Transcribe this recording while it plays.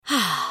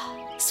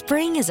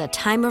Spring is a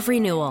time of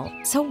renewal,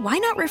 so why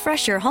not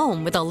refresh your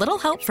home with a little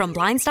help from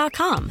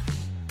Blinds.com?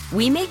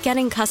 We make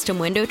getting custom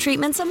window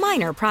treatments a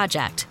minor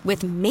project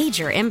with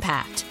major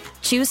impact.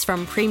 Choose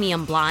from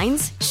premium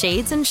blinds,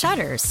 shades, and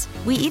shutters.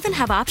 We even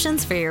have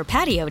options for your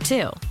patio,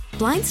 too.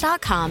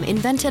 Blinds.com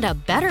invented a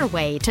better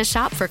way to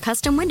shop for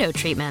custom window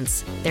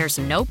treatments. There's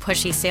no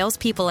pushy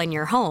salespeople in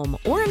your home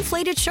or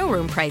inflated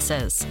showroom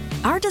prices.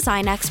 Our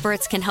design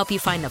experts can help you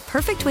find the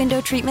perfect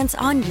window treatments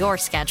on your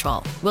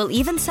schedule. We'll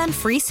even send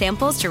free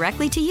samples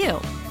directly to you.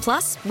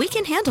 Plus, we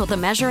can handle the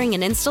measuring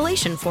and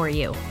installation for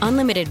you.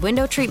 Unlimited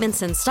window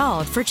treatments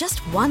installed for just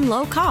one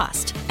low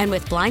cost. And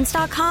with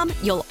Blinds.com,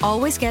 you'll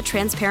always get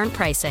transparent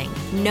pricing.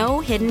 No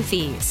hidden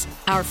fees.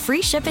 Our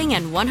free shipping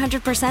and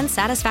 100%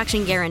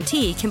 satisfaction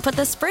guarantee can put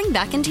the spring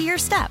back into your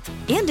step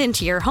and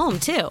into your home,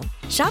 too.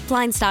 Shop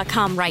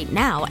Blinds.com right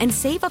now and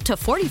save up to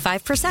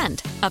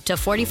 45%. Up to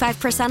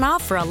 45%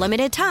 off for a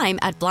limited time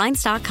at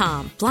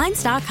Blinds.com.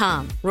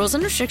 Blinds.com. Rules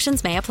and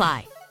restrictions may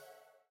apply.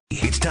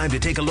 It's time to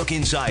take a look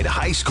inside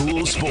high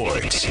school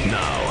sports.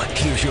 Now,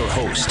 here's your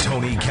host,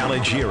 Tony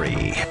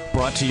Caligiuri.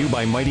 Brought to you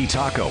by Mighty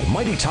Taco.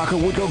 Mighty Taco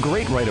would go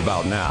great right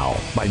about now.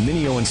 By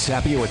Mineo and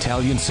Sapio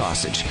Italian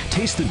Sausage.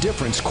 Taste the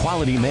difference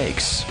quality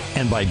makes.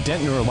 And by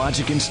Dent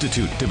Neurologic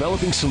Institute,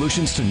 developing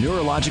solutions to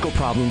neurological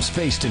problems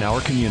faced in our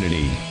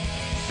community.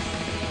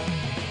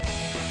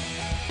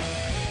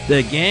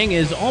 The gang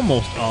is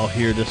almost all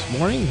here this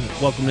morning.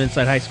 Welcome to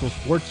Inside High School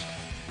Sports.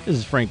 This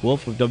is Frank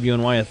Wolf of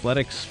WNY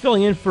Athletics,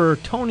 filling in for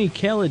Tony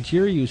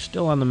Caligiuri, who's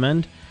still on the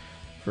mend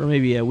for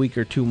maybe a week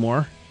or two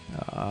more.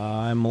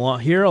 I'm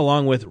here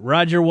along with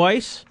Roger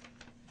Weiss.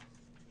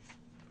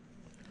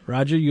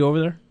 Roger, you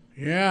over there?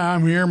 Yeah,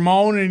 I'm here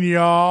moaning,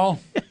 y'all.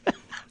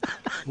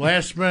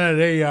 Last minute,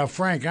 hey,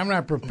 Frank, I'm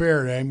not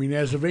prepared. I mean,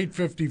 as of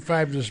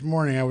 8:55 this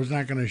morning, I was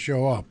not going to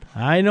show up.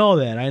 I know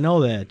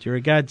that. You're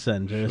a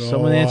godsend.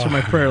 Someone answered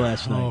my prayer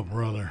last night. Oh,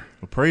 brother.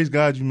 Well, praise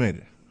God you made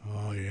it.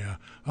 Oh, yeah.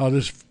 Oh,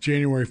 this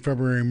January,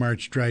 February,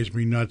 March drives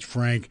me nuts,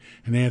 Frank.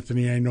 And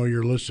Anthony, I know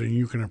you're listening.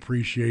 You can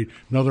appreciate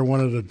another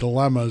one of the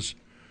dilemmas.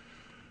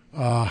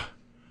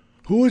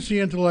 Who is the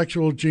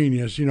intellectual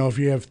genius? You know, if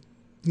you have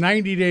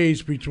 90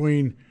 days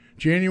between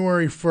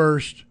January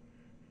 1st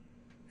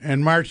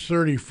and March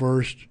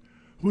 31st,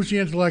 who's the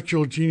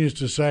intellectual genius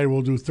decided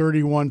we'll do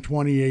 31,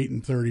 28,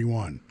 and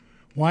 31?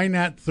 Why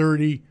not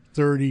 30,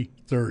 30,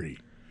 30?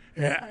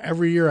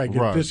 Every year I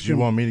get Raj, this. You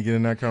want me to get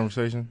in that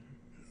conversation?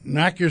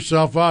 Knock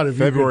yourself out. If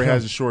February you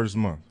has the shortest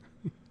month.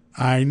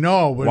 I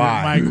know, but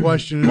Why? My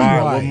question is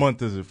why? why? What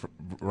month is it,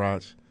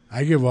 Raj?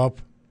 I give up.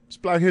 It's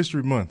Black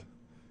History Month.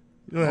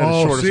 You don't have the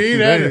Oh, shortest see few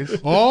that?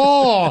 days.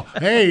 Oh,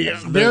 hey,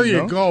 there you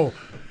know? go.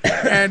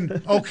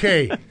 And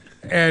okay,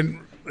 and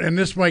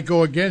this might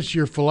go against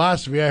your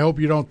philosophy. I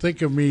hope you don't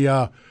think of me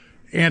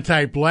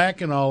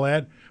anti-black and all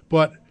that.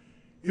 But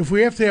if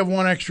we have to have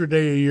one extra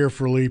day a year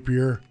for leap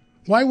year,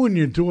 why wouldn't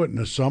you do it in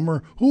the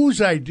summer?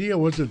 Whose idea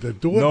was it to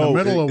do it in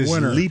the middle of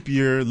winter? It's leap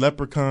year,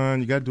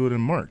 leprechaun. You got to do it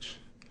in March.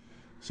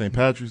 St.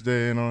 Patrick's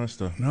Day and all that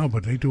stuff. No,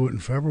 but they do it in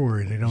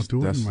February. They don't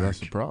do it in March. That's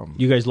the problem.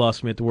 You guys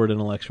lost me at the word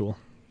intellectual.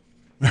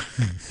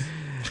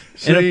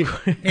 See,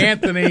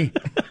 Anthony,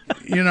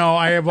 you know,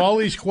 I have all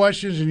these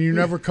questions and you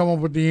never come up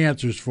with the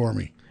answers for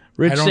me.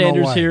 Rich I don't know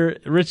Sanders why. here.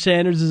 Rich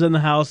Sanders is in the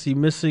house. He's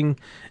missing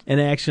in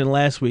action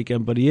last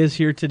weekend, but he is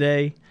here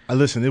today.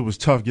 Listen, it was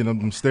tough getting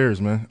up them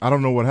stairs, man. I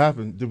don't know what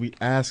happened. Did we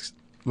add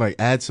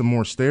some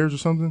more stairs or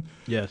something?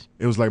 Yes.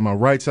 It was like my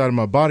right side of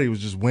my body was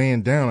just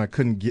weighing down. I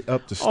couldn't get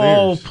up the stairs.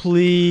 Oh,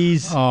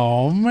 please.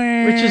 Oh,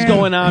 man. Rich is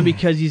going on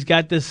because he's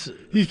got this.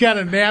 He's got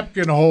a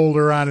napkin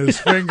holder on his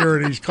finger,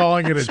 and he's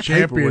calling it a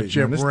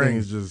championship This thing ring.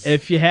 is just.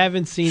 If you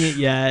haven't seen it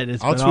yet,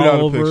 it's I'll been tweet all out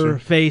a over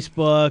picture.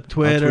 Facebook,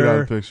 Twitter. I'll tweet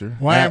out a picture.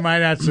 Why am I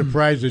not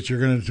surprised that you're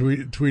going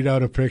to tweet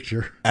out a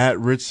picture? At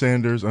Rich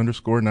Sanders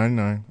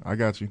 _99. I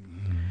got you.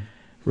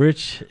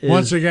 Rich is,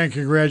 Once again,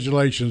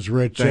 congratulations,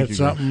 Rich. Thank That's you,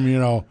 something, you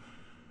know,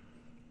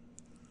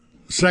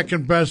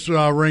 second best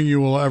ring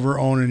you will ever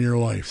own in your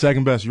life.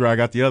 Second best. You're right. I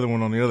got the other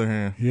one on the other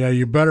hand. Yeah,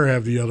 you better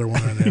have the other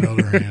one on that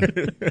other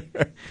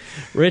hand.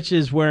 Rich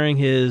is wearing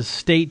his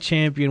state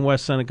champion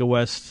West Seneca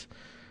West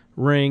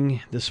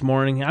ring this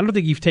morning. I don't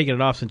think you've taken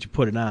it off since you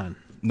put it on.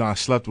 No, I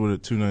slept with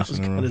it 2 nights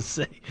in a I row. was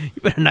going to say,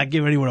 you better not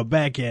give anyone a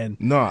backhand.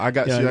 No, I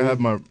got. Yeah, see, I I have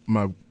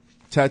my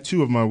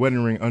tattoo of my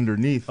wedding ring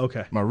underneath.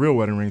 Okay. My real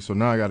wedding ring. So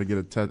now I got to get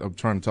a tattoo. I'm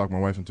trying to talk my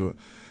wife into it.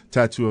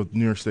 Tattoo of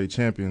New York State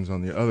champions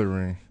on the other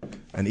ring,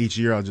 and each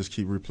year I'll just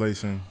keep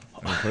replacing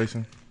and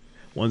replacing.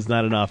 One's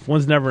not enough.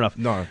 One's never enough.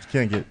 No, you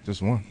can't get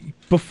just one.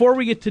 Before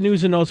we get to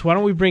news and notes, why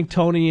don't we bring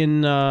Tony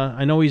in?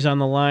 I know he's on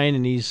the line,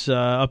 and he's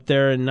up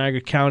there in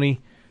Niagara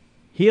County,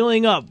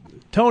 healing up.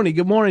 Tony,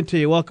 good morning to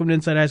you. Welcome to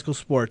Inside High School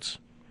Sports.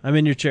 I'm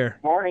in your chair.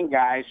 Morning,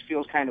 guys.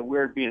 Feels kind of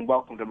weird being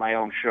welcome to my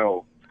own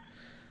show.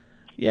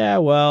 Yeah,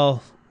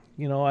 well,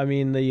 you know, I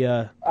mean,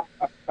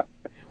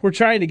 we're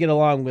trying to get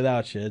along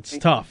without you. It's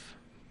tough.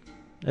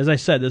 As I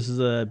said, this is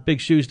a big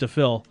shoes to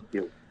fill.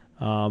 Thank you.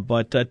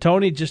 But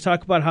Tony, just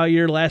talk about how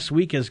your last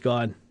week has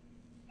gone.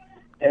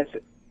 It's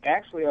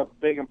actually a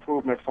big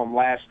improvement from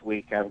last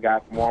week. I've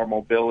got more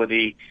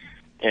mobility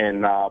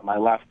in my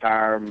left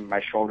arm.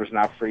 My shoulder's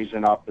not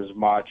freezing up as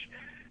much.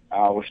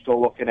 We're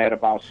still looking at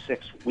about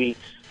 6 weeks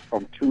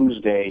from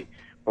Tuesday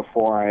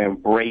before I am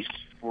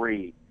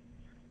brace-free.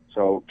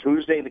 So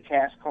Tuesday the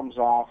cast comes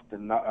off,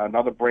 then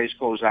another brace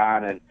goes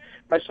on, and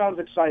my son's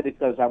excited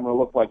because I'm going to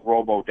look like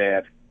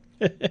Robo-Dad.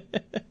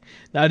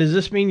 Now, does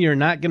this mean you're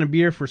not going to be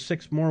here for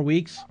 6 more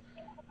weeks?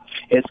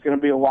 It's going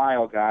to be a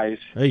while, guys.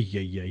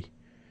 Ay.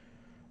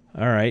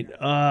 All right.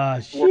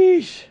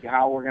 Sheesh.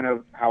 How we're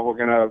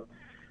gonna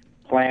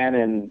plan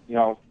and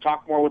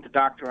talk more with the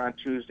doctor on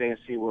Tuesday and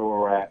see where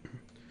we're at.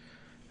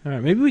 All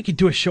right. Maybe we could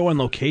do a show on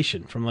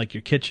location from like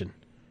your kitchen.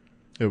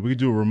 Yeah, we could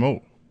do a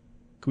remote.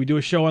 Could we do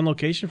a show on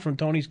location from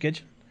Tony's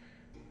kitchen?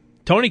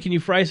 Tony, can you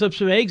fry us up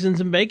some eggs and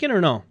some bacon or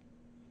no?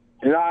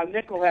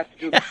 Nick will have to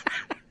do that.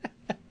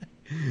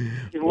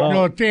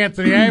 No,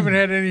 Anthony, I haven't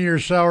had any of your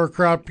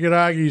sauerkraut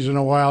pierogies in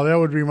a while. That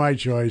would be my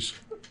choice.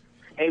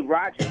 Hey,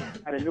 Roger,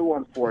 I got a new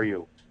one for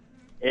you.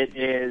 It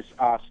is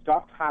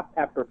stuffed hot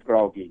pepper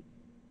pierogi.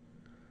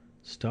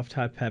 Stuffed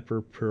hot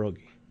pepper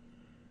pierogi.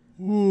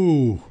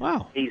 Ooh.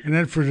 Wow. And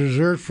then for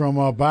dessert from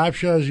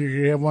Babsha's, you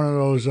could have one of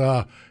those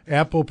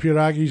apple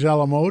pierogies a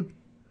la mode.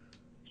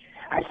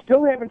 I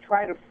still haven't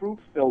tried a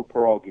fruit-filled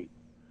pierogi.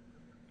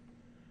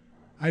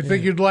 I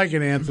think you'd like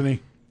it,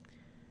 Anthony.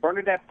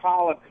 Bernadette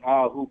Pollock,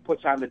 who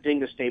puts on the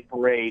Dingus Day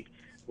Parade,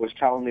 was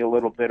telling me a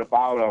little bit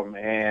about them,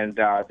 and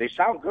they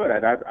sound good.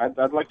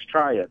 I'd like to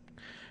try it.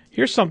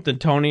 Here's something,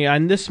 Tony.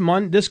 On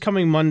this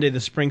coming Monday, the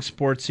spring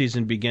sports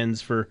season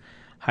begins for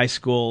high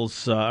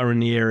schools in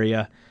the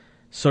area.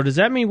 So does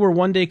that mean we're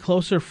one day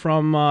closer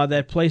from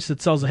that place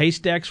that sells the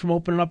haystacks from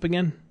opening up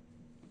again?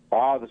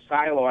 Oh, the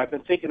Silo. I've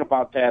been thinking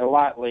about that a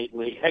lot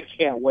lately. I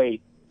can't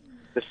wait.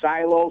 The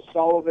Silo,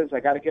 Sullivan's, I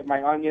got to get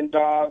my onion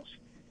dogs.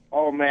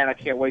 Oh, man, I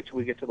can't wait till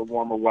we get to the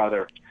warmer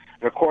weather.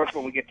 And, of course,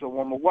 when we get to the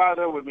warmer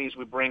weather, it means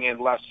we bring in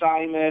Les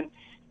Simon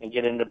and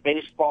get into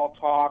baseball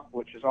talk,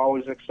 which is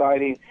always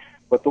exciting.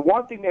 But the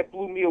one thing that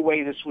blew me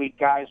away this week,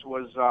 guys,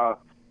 was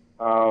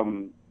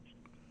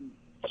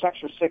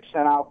Section 6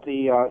 sent out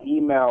the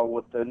email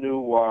with the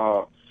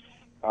new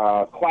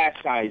class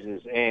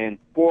sizes. And,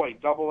 boy,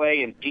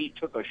 AA and D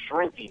took a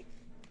shrinking.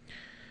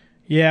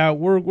 Yeah,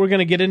 we're going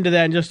to get into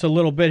that in just a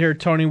little bit here,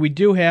 Tony. We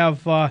do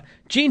have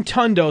Gene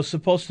Tundo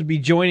supposed to be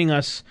joining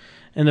us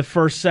in the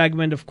first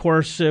segment. Of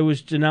course, it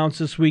was announced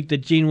this week that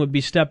Gene would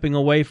be stepping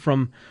away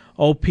from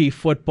OP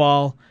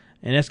football,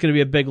 and that's going to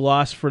be a big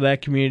loss for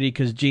that community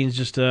because Gene's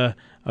just a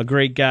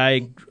great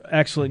guy,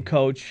 excellent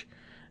coach,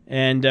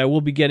 and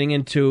we'll be getting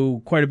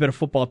into quite a bit of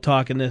football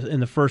talk in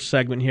the first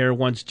segment here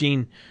once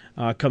Gene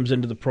comes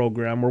into the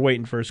program. We're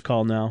waiting for his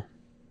call now.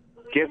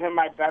 Give him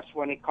my best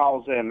when he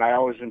calls in. I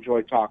always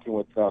enjoy talking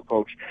with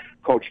Coach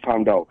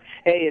Tundo.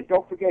 Hey, and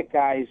don't forget,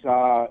 guys,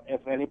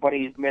 if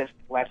anybody's missed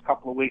the last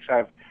couple of weeks,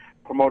 I've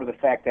promoted the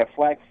fact that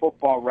flag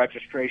football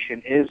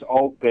registration is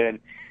open.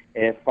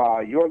 If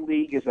your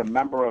league is a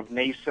member of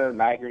NASA,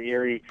 Niagara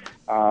Erie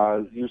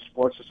Youth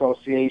Sports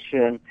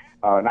Association,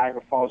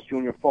 Niagara Falls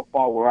Junior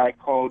Football, where I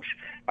coach,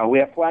 we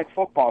have flag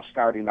football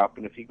starting up.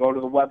 And if you go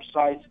to the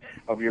websites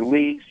of your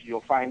leagues,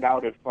 you'll find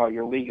out if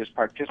your league is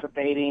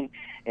participating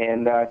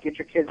and get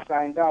your kids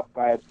signed up.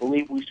 I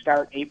believe we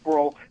start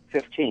April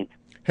 15th.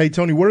 Hey,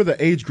 Tony, what are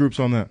the age groups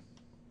on that?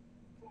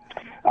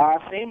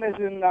 Same as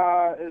in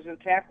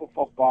tackle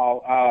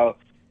football.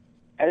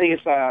 I think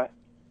it's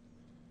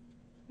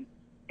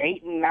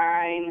 8 and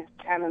 9,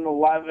 10 and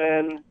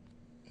 11.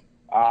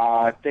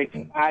 I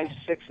think 5,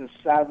 6, and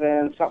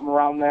 7, something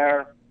around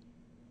there.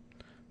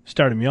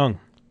 Start him young.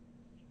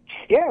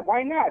 Yeah,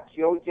 why not?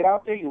 Get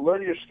out there, you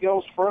learn your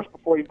skills first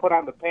before you put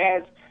on the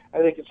pads. I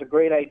think it's a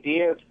great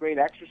idea. It's a great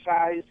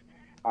exercise.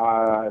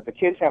 The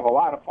kids have a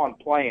lot of fun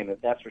playing it,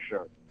 that's for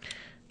sure.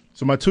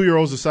 So my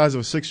 2-year-old's the size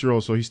of a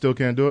 6-year-old, so he still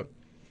can't do it?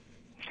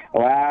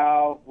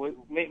 Well,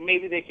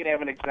 maybe they can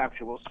have an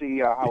exemption. We'll see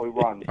how he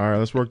runs. All right,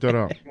 let's work that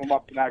out. Come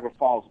up to Niagara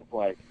Falls to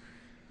play.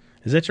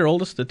 Is that your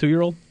oldest, the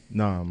 2-year-old?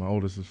 Nah, my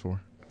oldest is 4.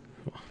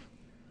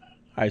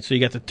 All right, so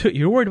you got the 2.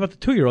 You're worried about the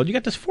 2-year-old. You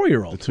got this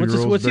 4-year-old. The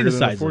 2-year-old what's he the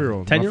size?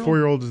 4-year-old. 10-year-old? My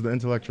 4-year-old is the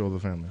intellectual of the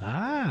family.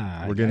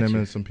 Ah, we're getting him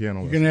in some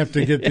piano. You're going to have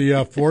to get the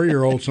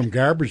 4-year-old some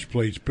garbage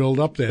plates. Build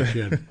up that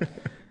kid.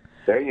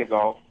 There you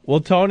go. Well,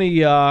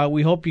 Tony,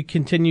 we hope you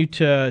continue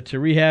to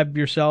rehab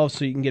yourself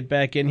so you can get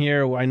back in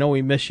here. I know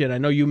we miss you, and I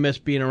know you miss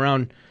being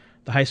around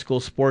the high school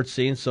sports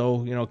scene.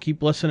 So,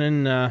 keep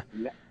listening.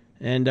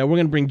 And we're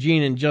going to bring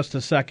Gene in just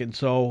a second.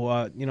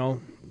 So,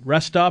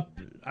 rest up.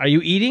 Are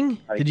you eating?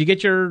 Did you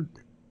get your?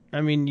 I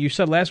mean, you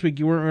said last week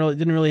you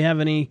didn't really have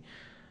any,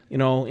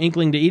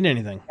 inkling to eat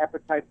anything.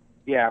 Appetite.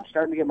 Yeah, I'm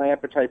starting to get my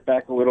appetite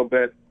back a little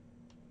bit.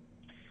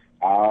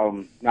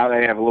 Now that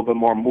I have a little bit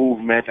more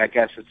movement, I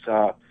guess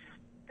it's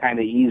kind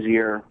of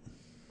easier,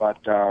 but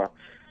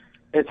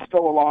it's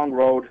still a long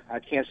road. I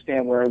can't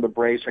stand wearing the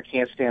brace. I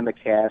can't stand the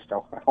cast.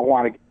 I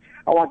want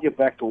to get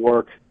back to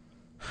work.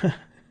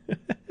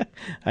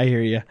 I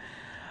hear you.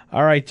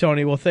 All right,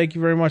 Tony. Well, thank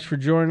you very much for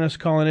joining us,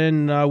 calling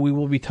in. We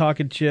will be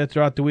talking to you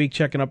throughout the week,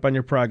 checking up on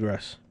your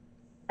progress.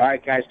 All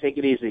right, guys, take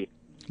it easy.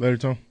 Later,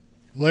 Tom.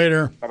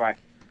 Later. Bye-bye.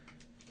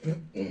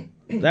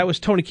 That was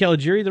Tony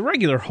Caligiuri, the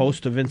regular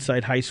host of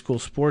Inside High School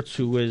Sports,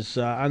 who is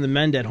on the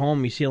mend at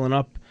home. He's healing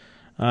up,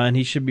 and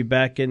he should be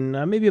back in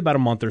maybe about a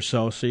month or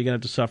so. So you're going to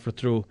have to suffer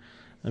through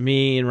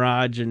me and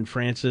Raj and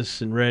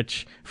Francis and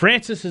Rich.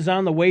 Francis is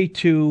on the way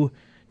to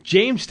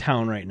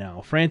Jamestown right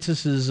now.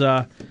 Francis is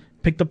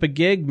picked up a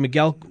gig.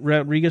 Miguel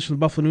Rodriguez from the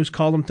Buffalo News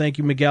called him. Thank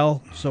you,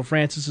 Miguel. So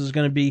Francis is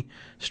going to be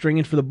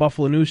stringing for the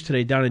Buffalo News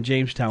today down in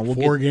Jamestown.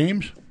 Four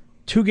games?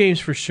 2 games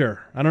for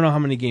sure. I don't know how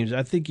many games.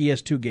 I think he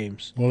has 2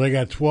 games. Well, they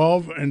got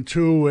 12 and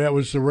 2. That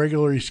was the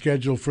regularly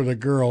scheduled for the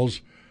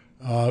girls.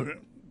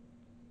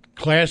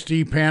 Class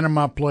D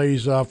Panama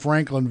plays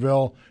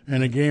Franklinville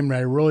in a game that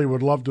I really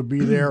would love to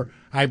be there.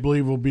 I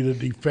believe will be the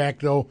de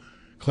facto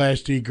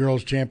Class D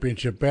Girls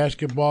Championship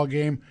basketball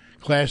game.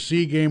 Class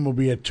C game will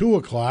be at 2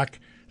 o'clock.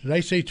 Did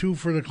I say 2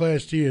 for the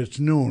Class D? It's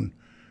noon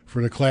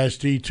for the Class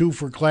D, 2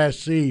 for Class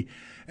C.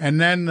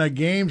 And then the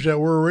games that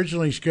were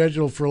originally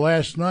scheduled for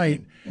last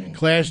night,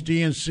 Class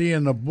D and C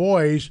and the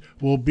boys,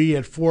 will be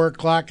at 4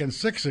 o'clock and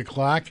 6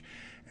 o'clock.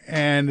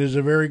 And there's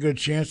a very good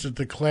chance that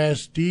the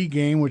Class D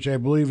game, which I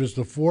believe is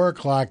the 4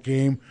 o'clock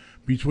game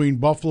between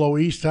Buffalo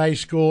East High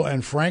School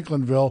and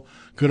Franklinville,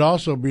 could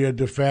also be a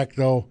de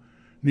facto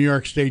New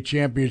York State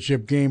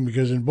Championship game,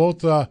 because in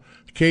both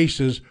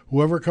cases,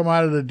 whoever come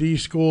out of the D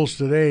schools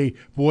today,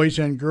 boys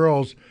and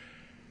girls,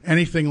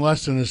 anything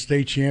less than a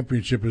state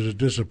championship is a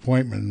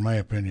disappointment, in my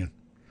opinion.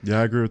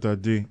 Yeah, I agree with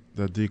that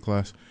D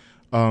class.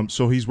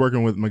 So he's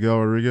working with Miguel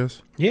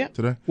Rodriguez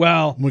today?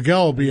 Well,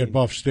 Miguel will be at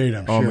Buff State,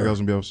 I'm sure. Oh, Miguel's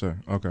going to be able to say.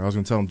 Okay, I was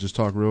going to tell him just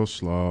talk real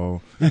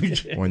slow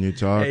when you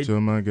talk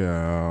to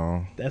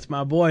Miguel. That's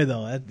my boy,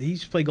 though. He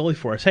used to play goalie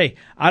for us. Hey,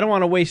 I don't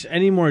want to waste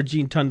any more of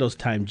Gene Tundo's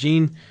time.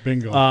 Gene,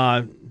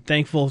 bingo.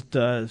 Thankful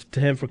to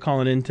him for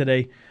calling in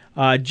today.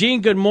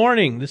 Gene, good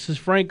morning. This is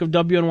Frank of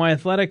WNY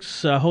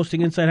Athletics,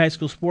 hosting Inside High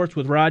School Sports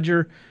with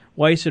Roger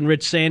Weiss and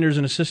Rich Sanders,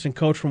 an assistant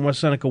coach from West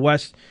Seneca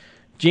West.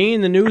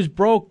 Gene, the news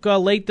broke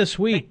late this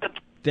week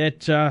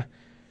that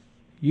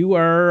you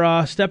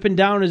are stepping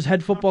down as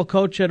head football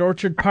coach at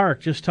Orchard Park.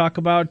 Just talk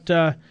about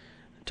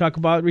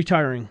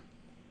retiring.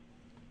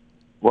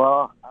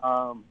 Well,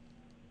 I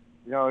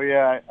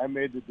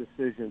made the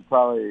decision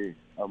probably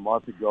a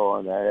month ago,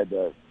 and I had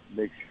to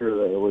make sure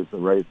that it was the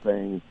right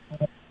thing.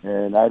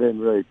 And I didn't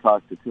really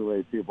talk to too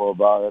many people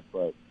about it,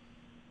 but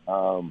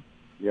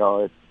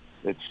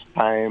it's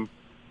time.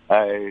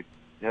 I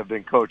have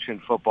been coaching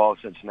football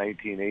since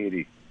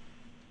 1980,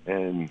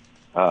 and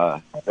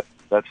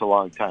that's a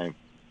long time.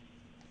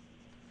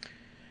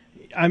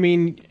 I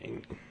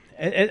mean,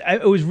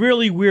 it was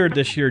really weird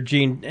this year,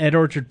 Gene, at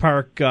Orchard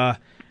Park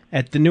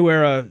at the New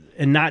Era,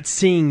 and not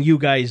seeing you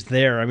guys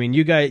there. I mean,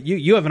 you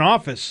have an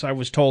office, I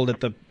was told, at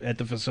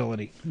the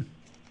facility.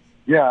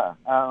 Yeah,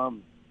 I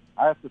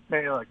have to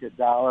pay like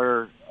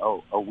 $1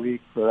 a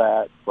week for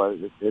that, but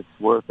it's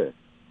worth it.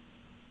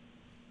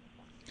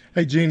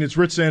 Hey, Gene, it's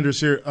Rich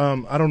Sanders here.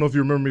 I don't know if you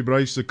remember me, but I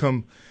used to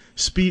come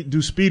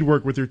do speed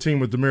work with your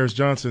team with Damaris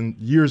Johnson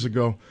years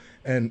ago.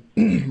 And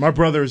my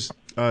brothers,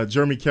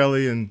 Jeremy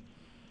Kelly and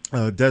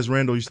Des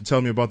Randall, used to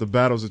tell me about the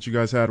battles that you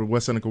guys had with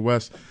West Seneca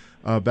West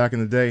back in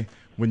the day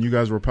when you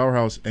guys were a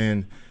powerhouse.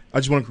 And I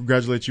just want to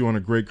congratulate you on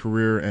a great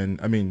career. And,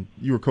 I mean,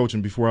 you were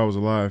coaching before I was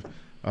alive.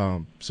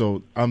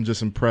 So I'm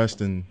just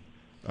impressed and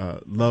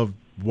love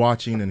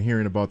watching and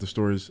hearing about the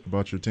stories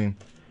about your team.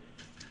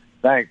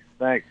 Thanks.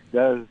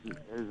 Des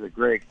is a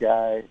great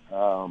guy.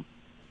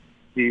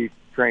 He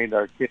trained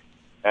our kids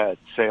at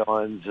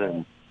Salins,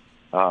 and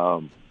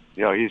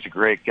he's a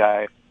great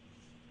guy.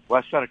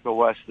 West Seneca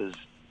West has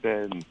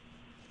been.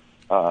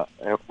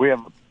 We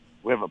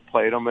haven't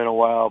played them in a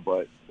while,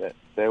 but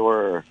they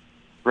were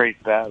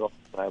great battles.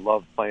 I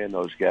love playing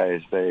those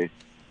guys. They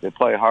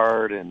play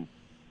hard, and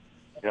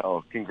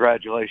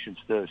congratulations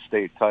to the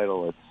state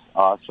title. It's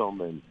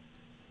awesome, and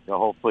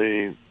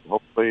hopefully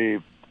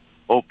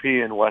OP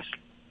and West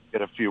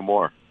get a few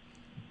more.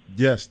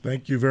 Yes,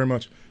 thank you very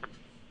much.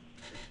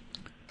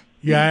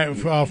 Yeah,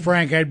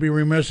 Frank, I'd be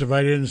remiss if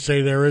I didn't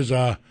say there is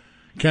a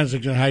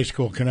Kensington High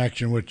School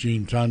connection with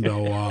Gene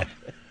Tundo.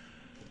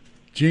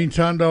 Gene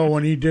Tundo,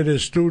 when he did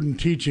his student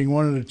teaching,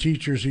 one of the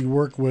teachers he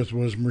worked with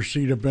was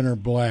Merceda Binner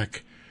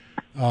Black,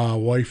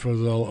 wife of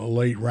the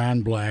late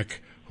Ron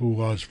Black, who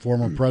was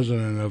former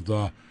president of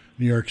the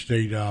New York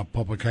State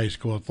Public High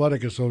School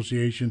Athletic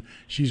Association.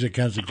 She's a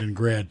Kensington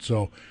grad,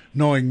 so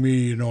knowing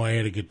me, I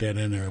had to get that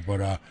in there.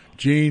 But,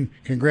 Gene,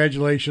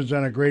 congratulations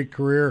on a great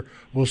career.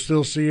 We'll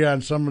still see you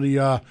on some of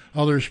the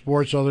other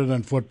sports other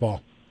than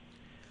football.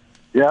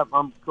 Yeah,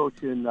 I'm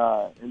coaching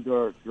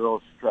indoor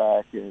girls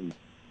track and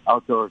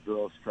outdoor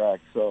girls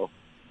track, so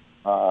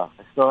I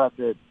still have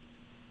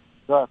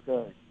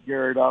to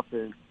gear it up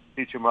and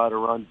teach them how to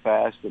run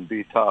fast and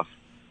be tough.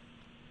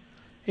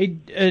 Hey,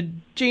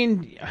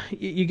 Gene,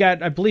 you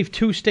got, I believe,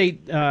 2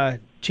 state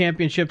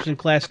championships in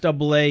Class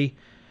AA.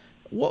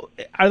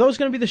 Are those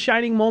going to be the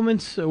shining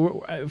moments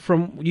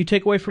from you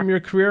take away from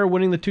your career,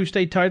 winning the 2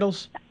 state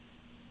titles?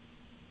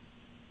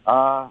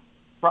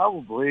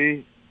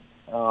 Probably.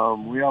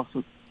 We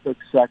also took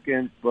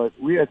second, but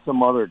we had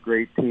some other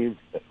great teams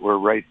that were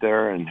right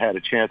there and had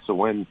a chance to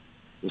win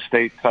the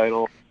state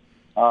title.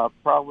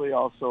 Probably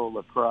also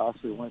lacrosse.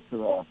 We went to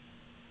the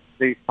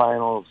state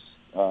finals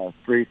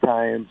 3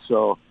 times.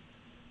 So,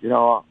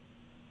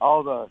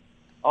 all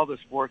the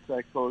sports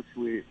I coached,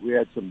 we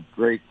had some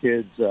great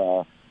kids.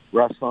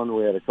 Wrestling,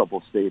 we had a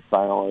couple state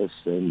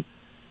finalists, and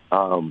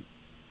I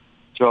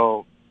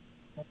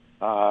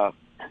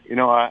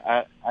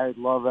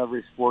love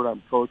every sport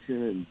I'm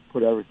coaching and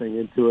put everything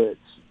into it.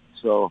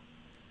 So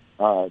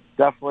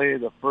definitely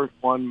the first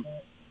one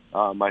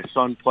my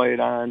son played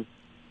on,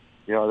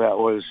 that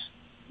was,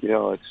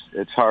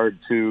 it's hard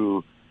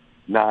to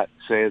not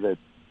say that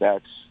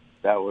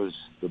was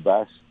the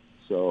best.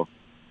 So,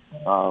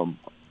 I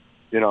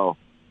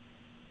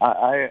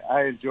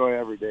enjoy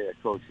every day of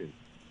coaching.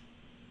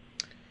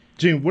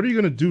 Gene, what are you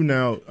going to do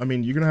now? I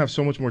mean, you're going to have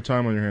so much more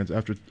time on your hands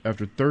after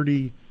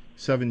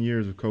 37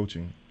 years of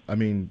coaching. I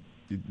mean,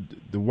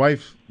 the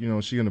wife,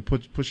 is she going to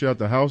push you out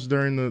the house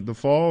during the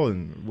fall,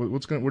 and what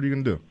are you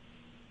going to do?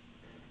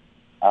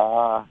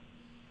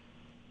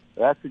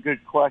 That's a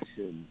good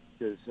question,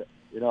 because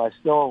I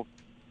still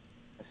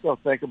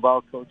think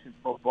about coaching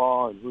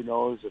football, and who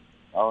knows if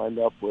I'll end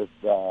up with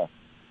a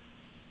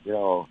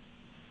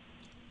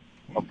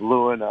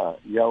blue and a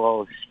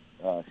yellow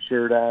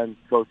shirt on,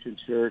 coaching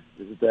shirt.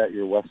 Isn't that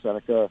your West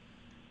Seneca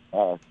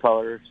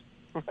colors?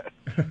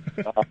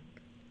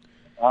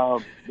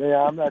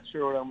 Yeah, I'm not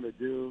sure what I'm going to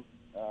do.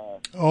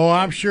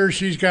 I'm sure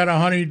she's got a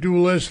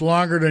honey-do list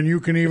longer than you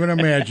can even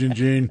imagine,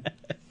 Gene.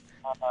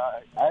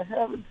 I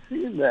haven't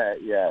seen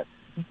that yet.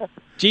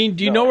 Gene,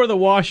 do you know where the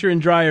washer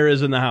and dryer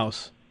is in the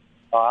house?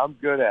 I'm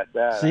good at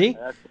that. See?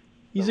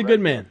 He's a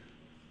good man.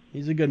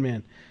 He's a good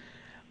man.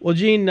 Well,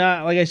 Gene,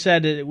 like I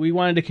said, we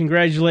wanted to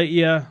congratulate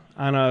you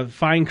on a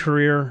fine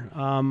career.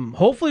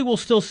 Hopefully, we'll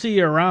still see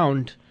you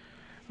around.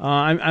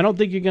 I don't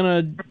think you're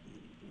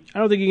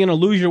gonna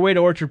lose your way to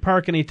Orchard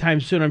Park anytime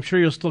soon. I'm sure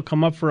you'll still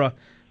come up for a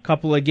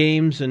couple of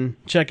games and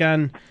check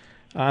on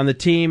the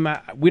team.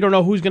 We don't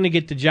know who's going to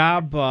get the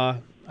job.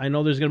 I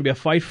know there's going to be a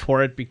fight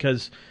for it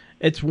because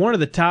it's one of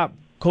the top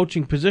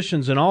coaching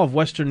positions in all of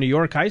Western New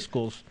York high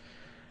schools.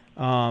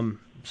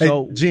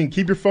 Hey, Gene,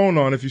 keep your phone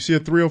on. If you see a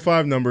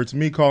 305 number, it's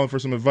me calling for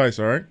some advice,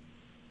 all right?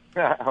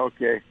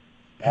 Okay.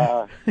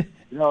 Dan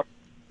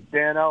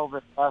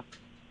Elvin left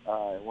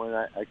when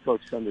I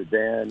coached under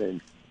Dan, and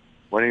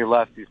when he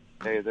left, he said,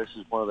 hey, this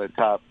is one of the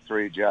top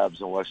 3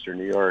 jobs in Western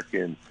New York.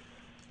 And,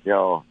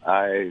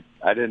 I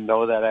didn't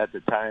know that at the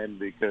time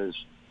because,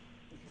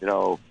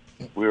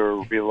 we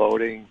were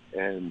reloading,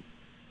 and,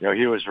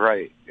 he was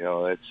right.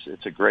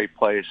 It's a great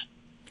place.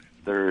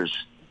 There's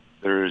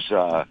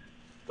the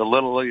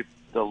Little League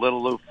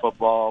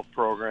football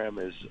program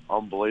is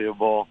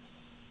unbelievable.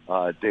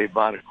 Dave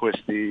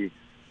Bonaquisti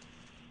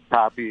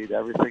copied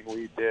everything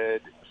we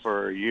did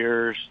for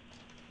years.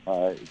 He's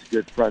a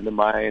good friend of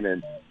mine,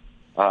 and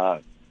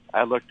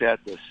I looked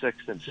at the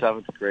 6th and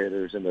 7th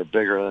graders, and they're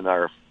bigger than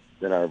our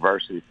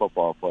varsity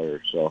football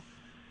players. So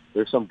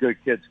there's some good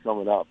kids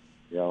coming up.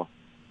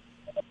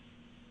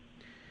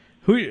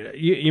 Who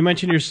you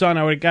mentioned your son?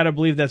 I would got to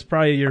believe that's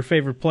probably your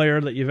favorite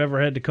player that you've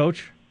ever had to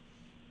coach.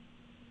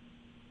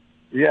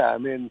 Yeah, I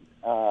mean,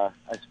 I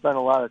spent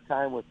a lot of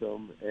time with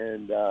him,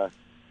 and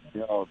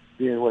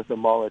being with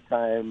him all the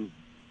time,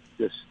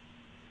 just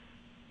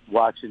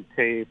watching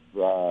tape.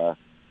 Growing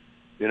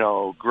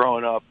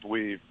up,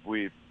 we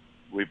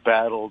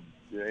battled.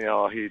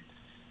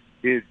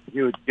 He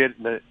would get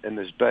in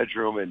his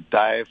bedroom and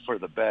dive for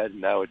the bed,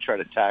 and I would try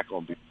to tackle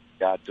him before he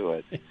got to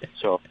it.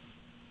 So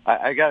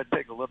I got to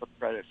take a little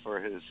credit for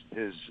his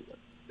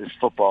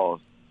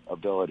football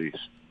abilities.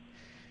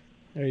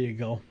 There you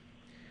go.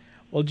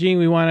 Well, Gene,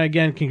 we want to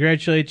again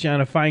congratulate you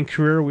on a fine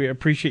career. We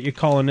appreciate you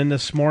calling in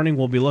this morning.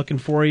 We'll be looking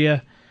for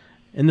you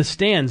in the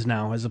stands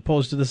now, as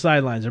opposed to the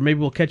sidelines, or maybe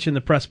we'll catch you in the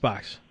press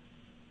box.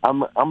 I'm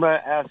going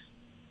to ask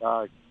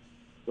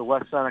the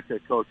West Seneca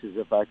coaches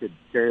if I could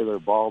carry their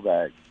ball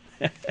bag.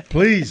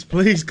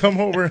 Please come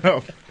over and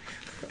help.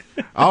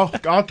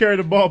 I'll carry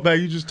the ball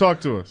bag. You just talk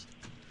to us.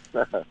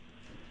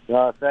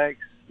 No,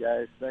 thanks,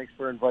 guys. Thanks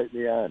for inviting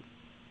me on.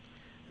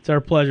 It's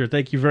our pleasure.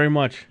 Thank you very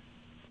much.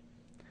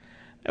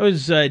 That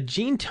was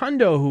Gene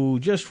Tundo, who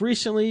just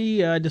recently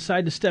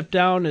decided to step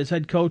down as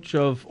head coach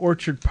of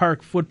Orchard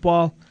Park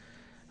football.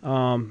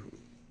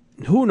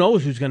 Who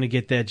knows who's going to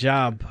get that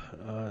job?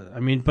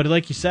 But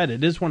like you said,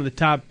 it is one of the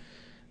top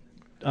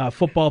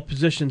football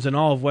positions in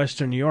all of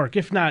Western New York,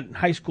 if not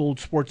high school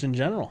sports in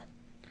general.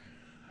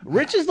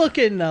 Rich is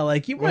looking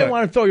like you might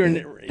want to throw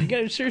you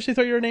going to seriously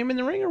throw your name in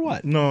the ring or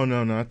what? No,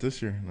 not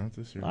this year.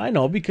 I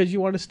know, because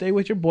you want to stay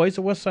with your boys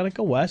at West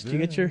Seneca West. You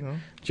get your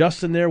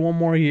Justin there one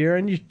more year,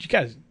 and you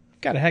got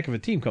a heck of a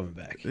team coming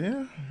back.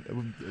 Yeah,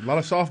 a lot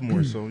of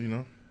sophomores, so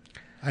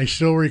I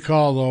still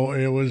recall, though,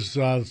 it was,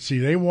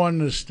 they won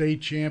the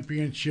state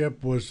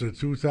championship, was the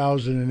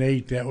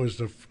 2008. That was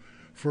the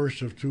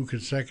first of 2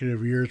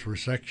 consecutive years where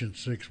Section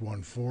 6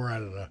 won 4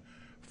 out of the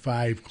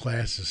 5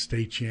 classes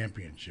state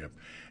championship.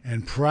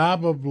 And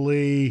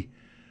probably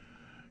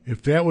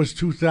if that was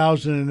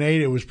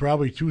 2008, it was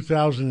probably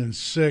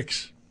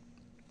 2006.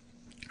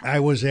 I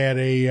was at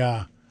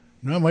a,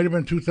 no, it might have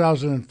been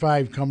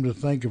 2005, come to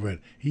think of it.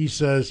 He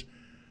says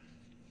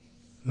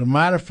the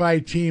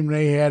modified team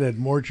they had at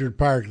Orchard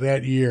Park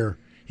that year,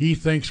 he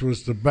thinks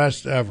was the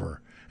best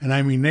ever. And,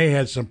 I mean, they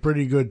had some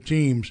pretty good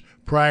teams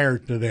prior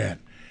to that.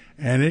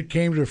 And it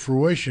came to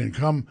fruition.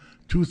 Come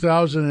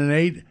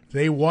 2008,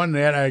 they won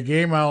that. A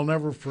game I'll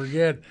never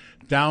forget,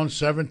 down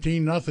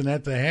 17-0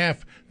 at the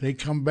half. They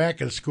come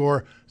back and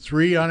score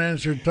 3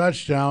 unanswered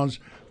touchdowns.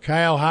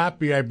 Kyle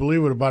Hoppy, I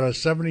believe, with about a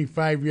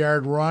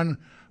 75-yard run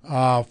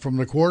from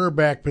the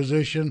quarterback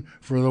position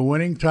for the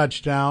winning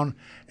touchdown.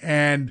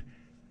 And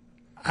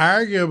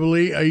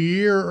arguably a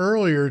year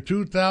earlier,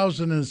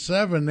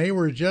 2007, they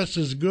were just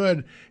as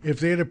good. If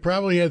they'd have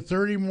probably had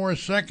 30 more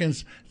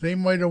seconds, they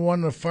might have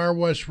won the Far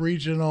West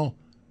Regional,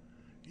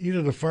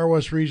 either the Far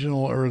West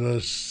Regional or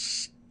the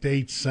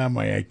state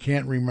semi. I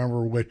can't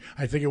remember which.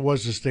 I think it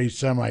was the state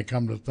semi,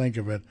 come to think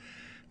of it,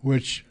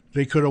 which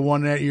they could have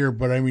won that year.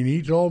 But, I mean,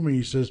 he told me,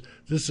 he says,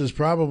 this is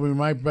probably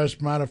my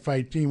best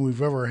modified team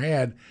we've ever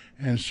had.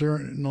 And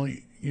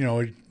certainly, you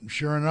know,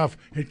 sure enough,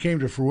 it came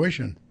to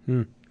fruition.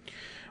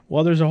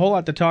 Well, there's a whole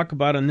lot to talk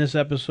about on this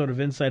episode of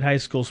Inside High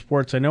School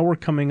Sports. I know we're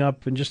coming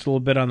up in just a little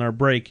bit on our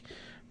break,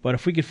 but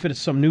if we could fit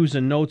some news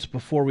and notes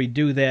before we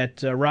do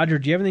that. Roger,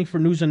 do you have anything for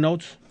news and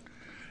notes?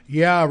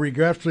 Yeah,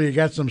 regretfully, you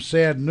got some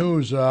sad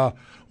news.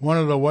 One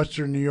of the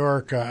Western New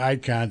York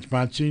icons,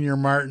 Monsignor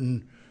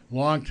Martin,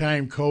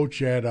 longtime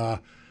coach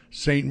at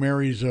St.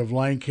 Mary's of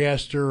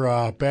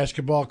Lancaster,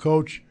 basketball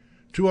coach,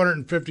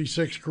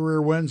 256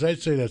 career wins.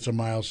 I'd say that's a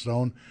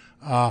milestone.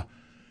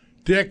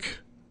 Dick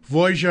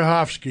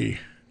Wojciechowski,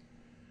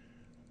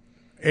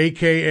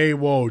 a.k.a.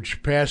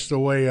 Woj, passed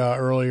away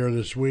earlier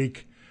this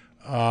week.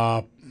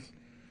 What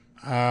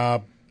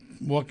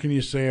can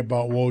you say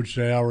about Woj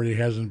that already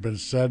hasn't been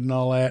said and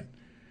all that?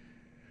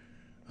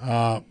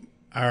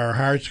 Our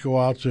hearts go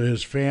out to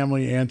his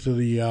family and to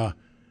the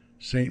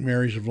St.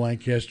 Mary's of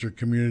Lancaster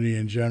community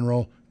in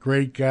general.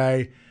 Great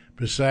guy.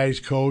 Besides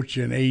coach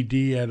and AD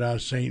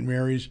at St.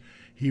 Mary's,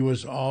 he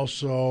was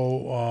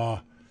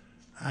also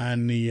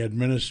on the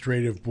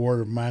administrative board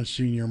of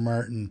Monsignor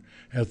Martin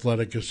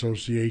Athletic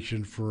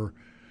Association for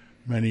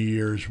many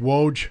years.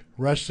 Woj,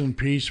 rest in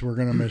peace. We're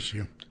going to miss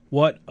you.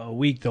 What a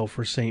week, though,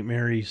 for St.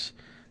 Mary's.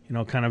 You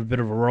know, kind of a bit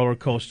of a roller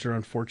coaster,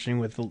 unfortunately,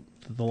 with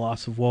the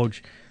loss of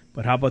Woj.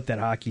 But how about that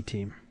hockey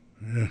team?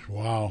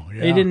 Wow.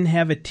 Yeah. They didn't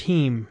have a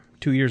team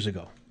 2 years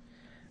ago.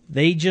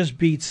 They just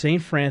beat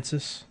St.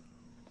 Francis,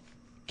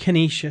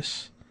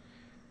 Canisius,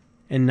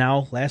 and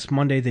now, last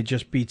Monday, they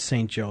just beat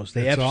St. Joe's.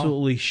 They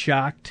absolutely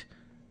shocked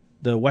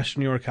the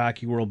Western New York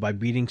hockey world by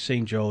beating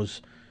St.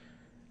 Joe's.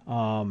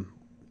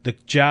 The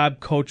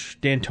job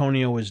Coach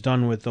D'Antonio has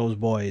done with those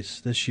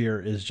boys this year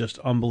is just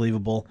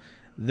unbelievable.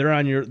 They're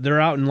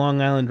out in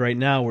Long Island right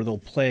now where they'll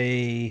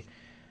play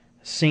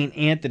St.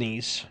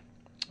 Anthony's.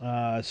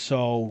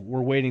 So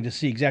we're waiting to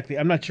see exactly.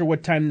 I'm not sure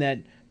what time that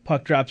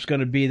puck drop's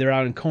going to be. They're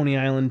out in Coney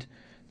Island.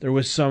 There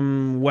was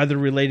some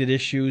weather-related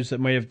issues that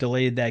might have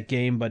delayed that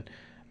game, but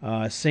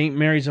St.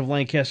 Mary's of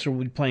Lancaster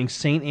will be playing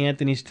St.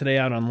 Anthony's today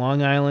out on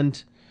Long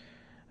Island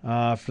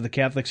for the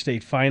Catholic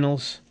State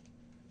Finals.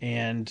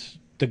 And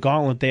the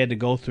gauntlet they had to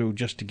go through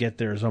just to get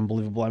there is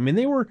unbelievable. I mean,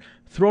 they were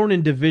thrown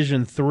in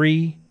Division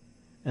III,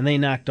 and they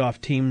knocked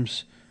off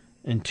teams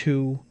in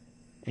 2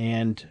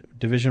 and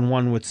Division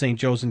I with St.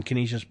 Joe's and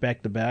Canisius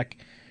back-to-back.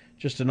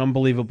 Just an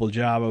unbelievable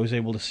job. I was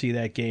able to see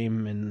that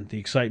game and the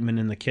excitement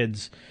in the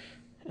kids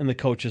and the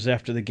coaches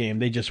after the game.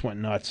 They just went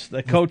nuts.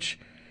 The coach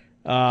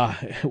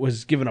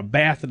was given a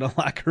bath in the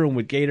locker room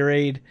with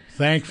Gatorade.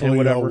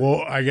 Thankfully,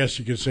 I guess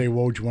you could say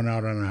Woj went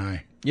out on a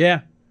high.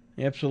 Yeah,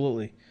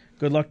 absolutely.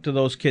 Good luck to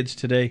those kids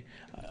today.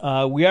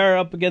 We are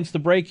up against the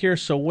break here,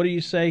 so what do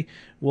you say?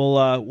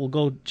 We'll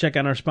go check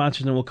on our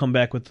sponsors, and then we'll come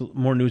back with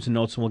more news and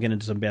notes, and we'll get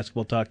into some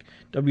basketball talk.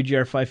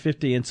 WGR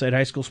 550, Inside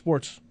High School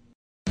Sports.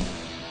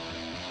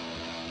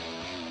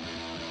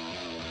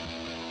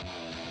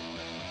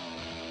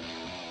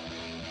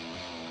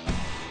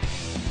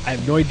 I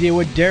have no idea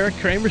what Derek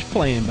Kramer's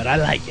playing, but I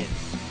like it.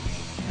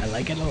 I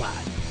like it a lot.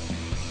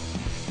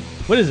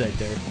 What is that,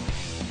 Derek?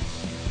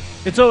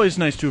 It's always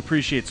nice to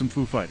appreciate some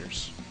Foo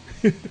Fighters.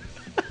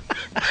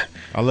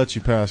 I'll let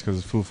you pass because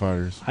it's Foo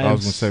Fighters. I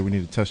was going to say we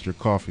need to test your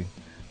coffee.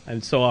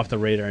 I'm so off the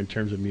radar in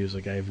terms of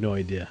music. I have no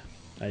idea.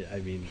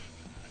 I mean,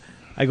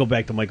 I go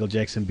back to Michael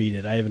Jackson Beat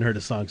It. I haven't heard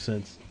a song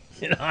since.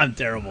 You know, I'm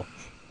terrible.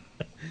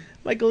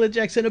 Michael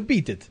Jackson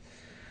Beat It.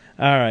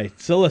 All right.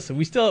 So listen,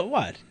 we still,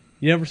 what?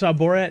 You never saw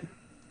Borat?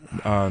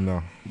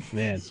 No.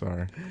 Man.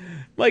 Sorry.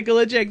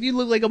 Michael Jackson, you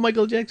look like a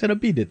Michael Jackson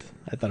Beat It.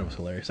 I thought it was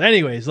hilarious.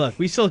 Anyways, look,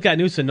 we still got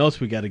news and notes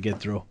we got to get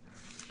through.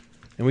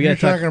 And we You're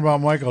talking about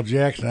Michael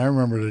Jackson. I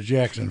remember the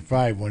Jackson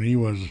 5 when he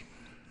was...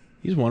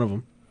 He's one of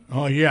them.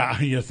 Oh, yeah,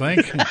 you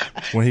think?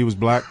 When he was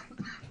black?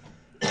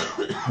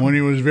 When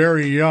he was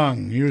very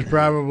young. He was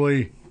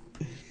probably...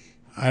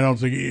 I don't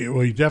think...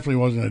 he definitely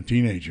wasn't a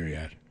teenager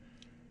yet.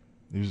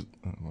 He was...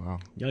 wow.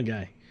 Young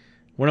guy.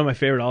 One of my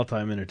favorite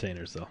all-time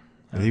entertainers, though.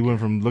 And he went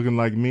from looking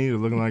like me to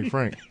looking like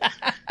Frank.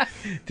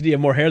 Did he have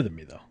more hair than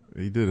me, though?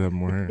 He did have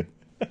more hair.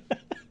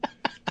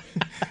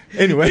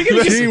 Anyway, You're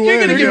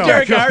going to give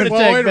Derek a heart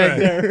attack back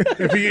there.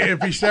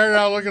 If he started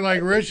out looking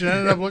like Rich and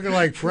ended up looking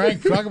like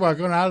Frank, talk about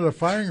going out of the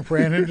firing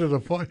pan into the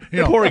Poor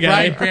guy.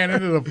 frying pan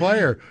into the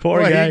fire.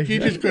 Poor guy. He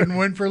just couldn't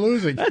win for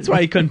losing. That's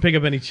why he couldn't pick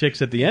up any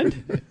chicks at the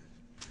end.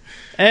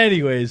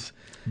 Anyways,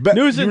 news and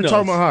you were notes.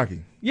 talking about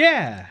hockey.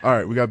 Yeah. All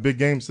right, we got big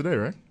games today,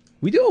 right?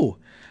 We do.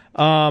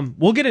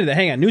 We'll get into that.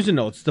 Hang on. News and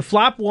notes. The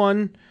Flop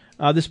won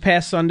this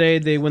past Sunday.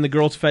 They win the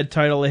girls' Fed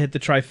title. They hit the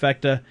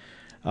trifecta.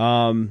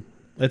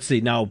 Let's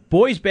see. Now,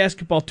 boys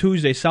basketball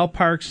Tuesday. South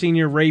Park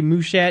senior Ray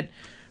Mushat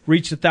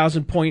reached the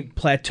 1,000-point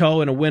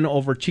plateau in a win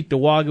over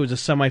Cheektowaga. It was a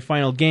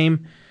semifinal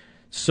game.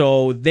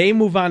 So they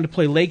move on to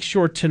play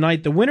Lakeshore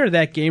tonight. The winner of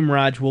that game,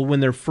 Raj, will win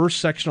their first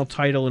sectional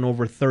title in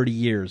over 30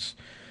 years.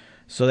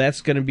 So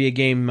that's going to be a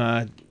game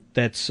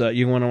that's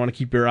you want to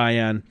keep your eye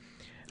on.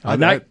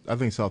 I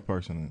think South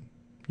Park's going to.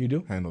 You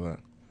do? Handle that.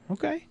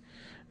 Okay.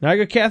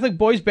 Niagara Catholic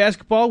boys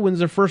basketball wins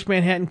their first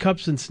Manhattan Cup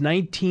since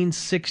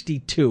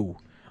 1962.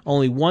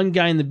 Only one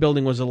guy in the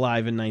building was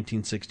alive in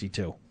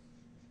 1962.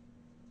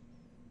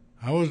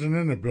 I wasn't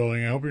in the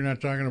building. I hope you're not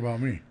talking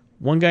about me.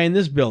 One guy in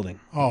this building.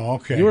 Oh,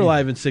 okay. You were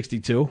alive in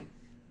 62.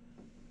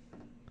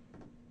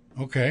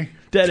 Okay.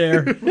 Dead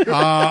air.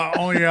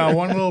 Only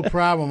one little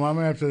problem. I'm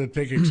going to have to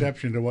take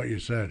exception to what you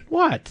said.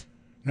 What?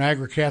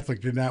 Niagara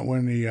Catholic did not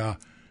win the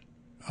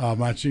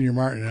Monsignor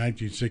Martin in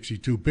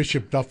 1962.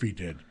 Bishop Duffy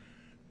did.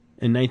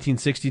 In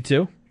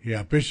 1962?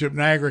 Yeah,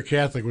 Niagara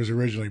Catholic was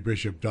originally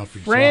Bishop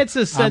Duffy.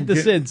 Francis sent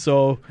this in,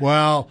 so...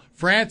 Well,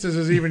 Francis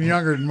is even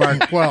younger than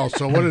Mark Quell,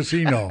 so what does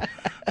he know?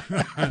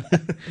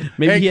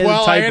 Maybe hey,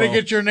 Quell, I had to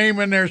get your name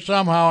in there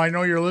somehow. I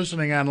know you're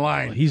listening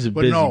online. Well, he's a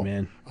busy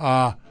man.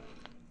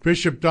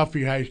 Bishop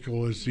Duffy High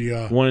School is the...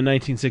 one in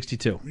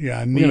 1962.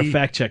 Yeah. I'm going to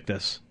fact check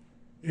this.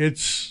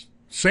 It's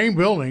same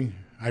building,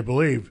 I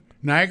believe.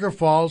 Niagara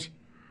Falls,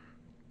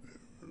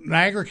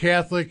 Niagara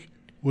Catholic...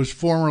 was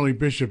formerly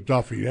Bishop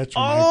Duffy. That's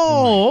my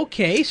point.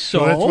 Okay.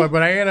 So that's why.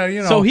 But I had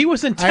to, So he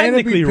wasn't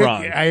technically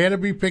wrong. I had to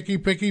be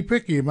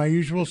picky, my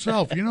usual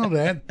self. You know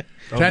that.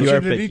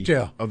 Attention to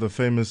detail. Of the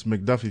famous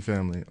McDuffie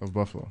family of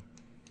Buffalo.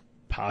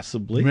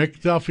 Possibly.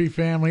 McDuffie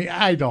family?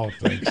 I don't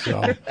think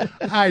so.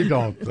 I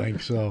don't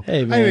think so.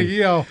 Hey, man. I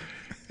think,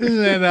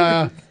 isn't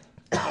that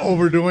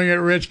overdoing it,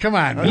 Rich? Come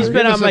on. He's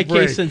been on my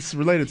case since...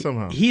 related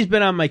somehow. He's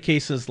been on my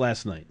case since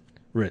last night,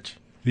 Rich.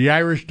 The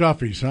Irish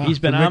Duffies, huh? He's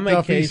been on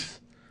my case...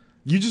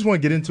 You just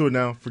want to get into it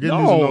now. Forget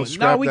no,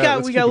 we got a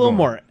little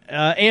more.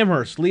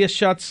 Amherst, Leah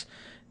Schutz,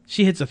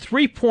 she hits a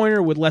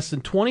 3-pointer with less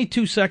than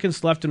 22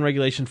 seconds left in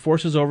regulation,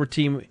 forces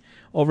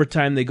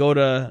overtime. They go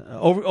to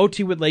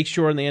OT with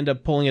Lakeshore, and they end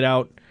up pulling it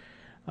out.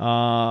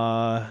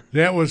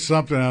 That was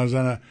something.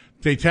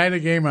 They tied the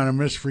game on a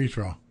missed free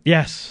throw.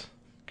 Yes.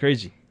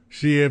 Crazy.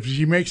 See, if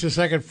she makes a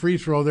second free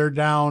throw, they're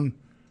down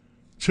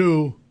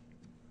 2.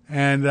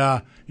 And,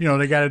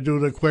 they got to do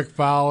the quick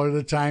foul or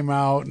the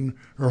timeout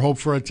or hope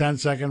for a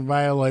 10-second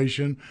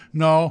violation.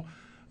 No.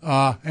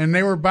 And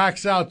they were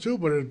boxed out, too,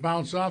 but it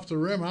bounced off the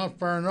rim out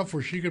far enough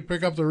where she could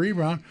pick up the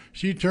rebound.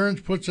 She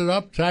turns, puts it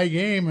up, tie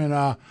game, and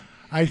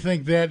I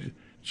think that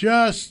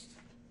just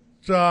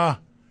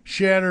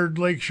shattered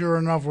Lakeshore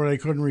enough where they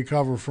couldn't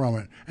recover from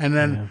it. And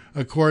then,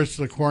 of course,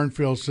 the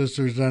Cornfield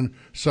sisters then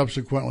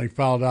subsequently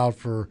fouled out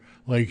for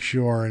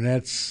Lakeshore, and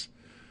that's...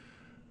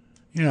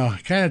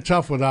 kind of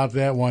tough without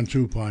that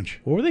 1-2 punch.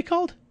 What were they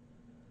called?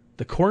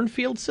 The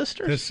Cornfield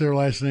sisters? That's their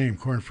last name,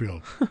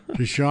 Cornfield.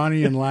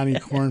 Deshawnee and Lonnie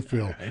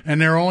Cornfield. Right. And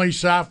they're only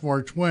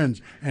sophomore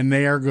twins, and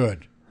they are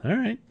good. All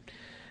right.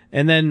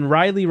 And then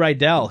Riley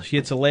Rydell, she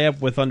hits a layup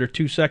with under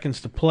 2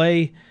 seconds to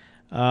play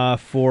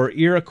for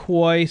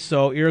Iroquois.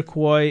 So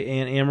Iroquois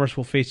and Amherst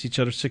will face each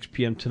other 6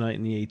 p.m. tonight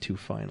in the A2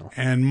 final.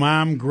 And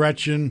Mom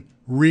Gretchen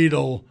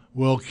Riedel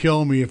will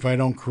kill me if I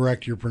don't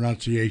correct your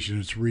pronunciation.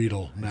 It's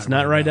Riedel. It's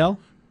not Rydell?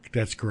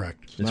 That's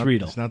correct. It's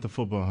Riedel. It's not the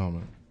football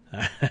helmet.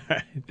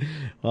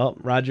 Well,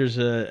 Roger's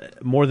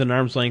more than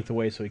arm's length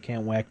away, so he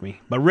can't whack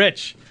me. But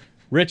Rich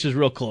is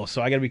real close,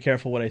 so I got to be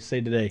careful what I say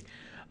today.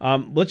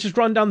 Let's just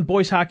run down the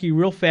boys hockey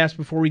real fast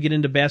before we get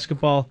into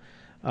basketball.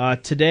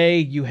 Today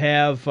you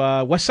have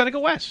West Seneca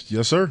West.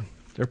 Yes, sir.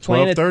 They're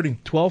playing 12:30.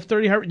 at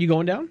 12:30. You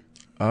going down?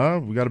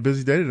 We got a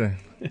busy day today.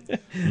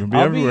 We'll be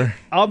everywhere.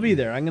 I'll be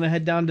there. I'm going to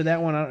head down to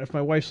that one if my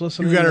wife's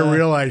listening. You got to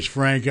realize,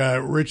 Frank,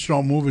 Rich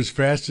don't move as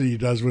fast as he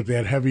does with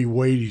that heavy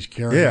weight he's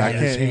carrying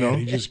in his hand.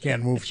 He just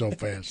can't move so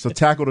fast. So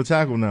tackle to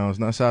tackle now. It's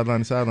not sideline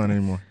to sideline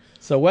anymore.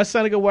 So West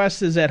Seneca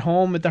West is at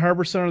home at the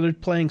Harbor Center. They're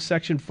playing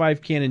Section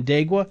 5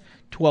 Canandaigua,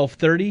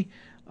 12:30.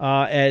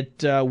 At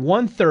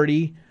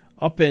 1:30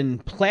 up in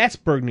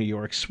Plattsburgh, New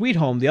York, Sweet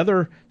Home, the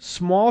other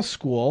small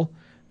school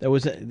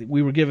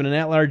we were given an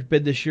at-large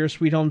bid this year.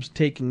 Sweet Home's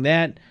taking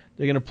that.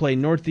 They're going to play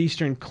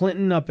Northeastern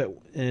Clinton up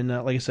in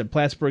like I said,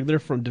 Plattsburgh. They're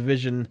from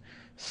Division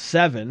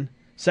 7,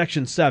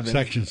 Section 7.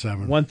 Section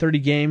 7.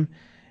 1:30 game.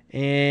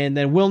 And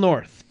then Will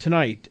North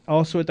tonight,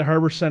 also at the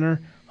Harbor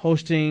Center,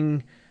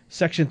 hosting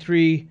Section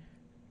 3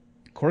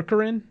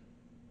 Corcoran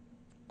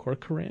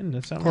Corcoran?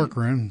 That's not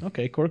Corcoran. Right.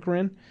 Okay,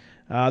 Corcoran.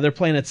 They're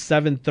playing at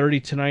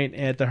 7:30 tonight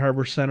at the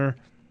Harbor Center.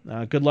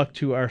 Good luck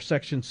to our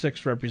Section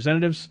 6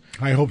 representatives.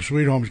 I hope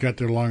Sweet Home's got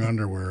their long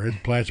underwear. In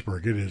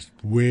Plattsburgh, it is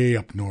way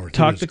up north.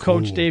 Talked to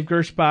Coach Dave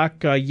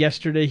Gersbach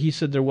yesterday. He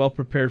said they're well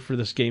prepared for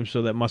this game,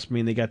 so that must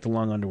mean they got the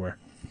long underwear.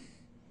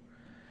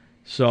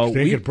 So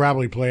they could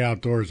probably play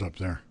outdoors up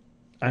there.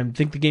 I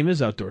think the game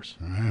is outdoors.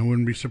 I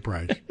wouldn't be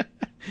surprised.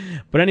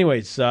 But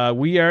anyways,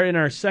 we are in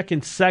our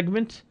second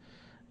segment,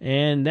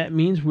 and that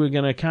means we're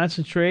going to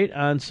concentrate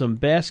on some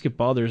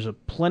basketball. There's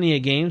plenty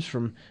of games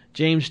from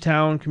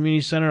Jamestown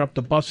Community Center up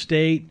to Buff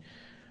State.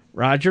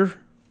 Roger,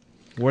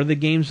 what are the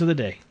games of the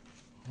day?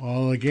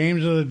 Well, the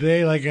games of the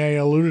day, like I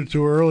alluded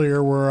to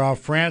earlier, where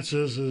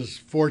Francis is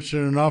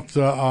fortunate enough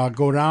to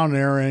go down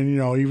there and,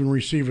 even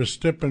receive a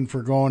stipend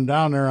for going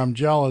down there. I'm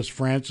jealous,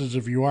 Francis,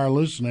 if you are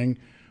listening.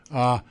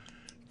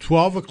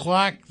 12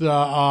 o'clock,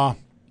 the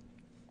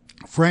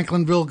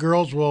Franklinville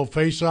girls will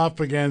face off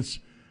against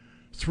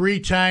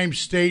three-time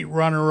state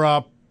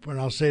runner-up, and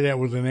I'll say that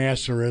with an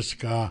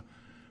asterisk,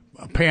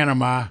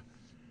 Panama.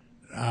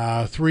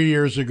 3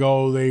 years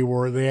ago,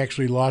 they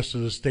actually lost to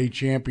the state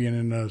champion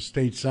in the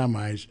state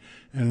semis,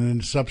 and in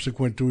the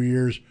subsequent 2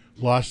 years,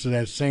 lost to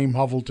that same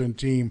Huffleton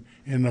team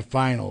in the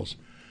finals.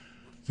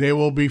 They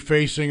will be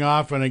facing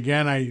off, and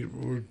again, I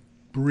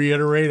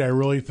reiterate, I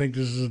really think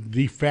this is a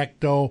de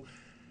facto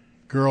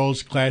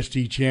girls Class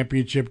D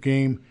championship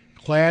game.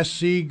 Class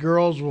C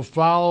girls will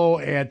follow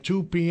at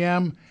 2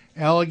 p.m.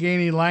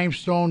 Allegheny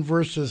Limestone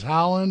versus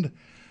Holland.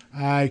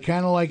 I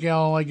kind of like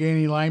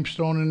Allegheny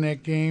Limestone in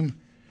that game.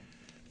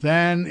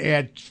 Then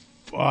at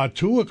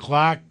 2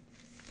 o'clock,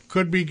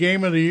 could be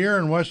game of the year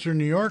in Western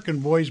New York in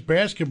boys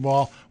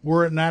basketball,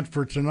 were it not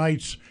for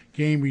tonight's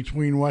game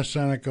between West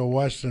Seneca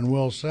West and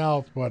Will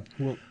South. But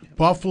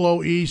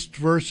Buffalo East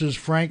versus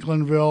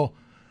Franklinville,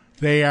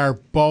 they are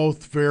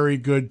both very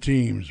good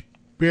teams.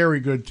 Very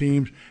good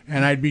teams,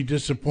 and I'd be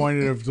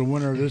disappointed if the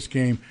winner of this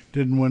game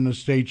didn't win the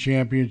state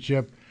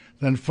championship.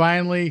 Then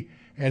finally,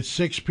 at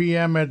 6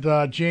 p.m. at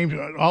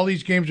all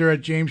these games are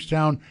at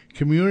Jamestown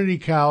Community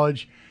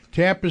College.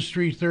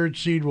 Tapestry, third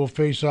seed, will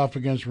face off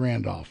against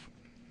Randolph.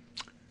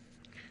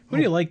 Who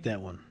do you like that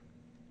one?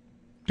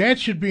 That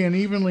should be an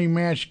evenly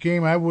matched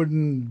game. I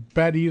wouldn't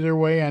bet either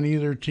way on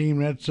either team.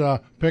 That's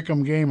a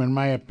pick-em game, in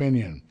my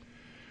opinion.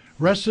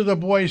 Rest of the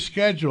boys'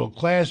 schedule,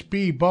 Class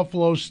B,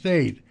 Buffalo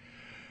State.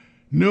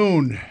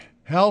 Noon,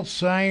 Health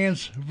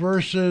Science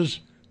versus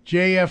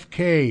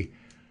JFK.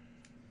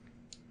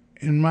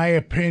 In my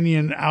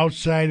opinion,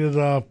 outside of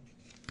the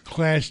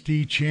Class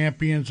D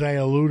champions I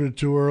alluded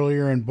to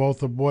earlier in both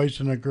the boys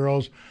and the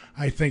girls,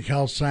 I think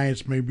Health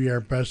Science may be our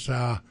best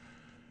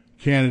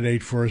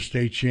candidate for a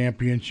state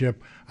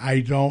championship. I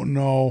don't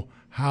know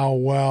how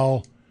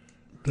well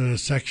the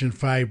Section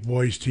 5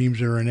 boys teams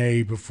are in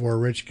A before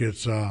Rich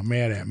gets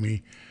mad at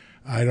me.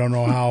 I don't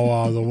know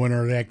how the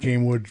winner of that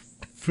game would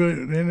fit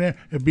in there.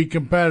 It'd be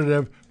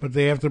competitive, but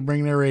they have to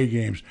bring their A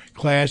games.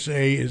 Class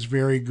A is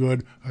very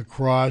good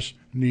across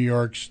New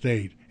York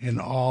State in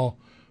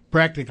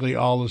practically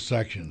all the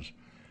sections.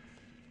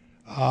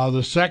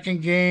 The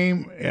second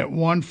game at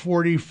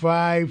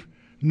 1:45,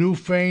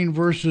 Newfane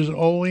versus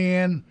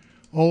Olean.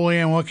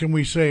 Olean, what can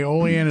we say?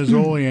 Olean is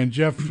Olean.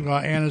 Jeff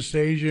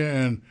Anastasia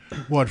and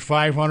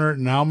 500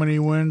 and how many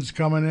wins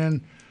coming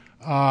in?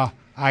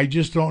 I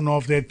just don't know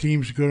if that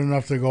team's good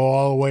enough to go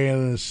all the way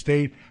into the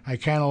state. I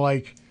kind of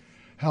like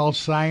Health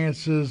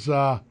Sciences'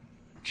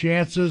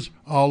 chances,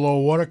 although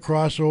what a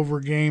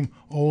crossover game,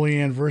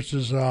 Olean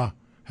versus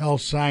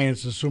Health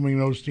Science, assuming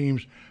those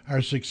teams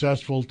are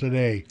successful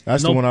today.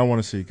 That's the one I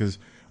want to see, because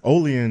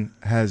Olean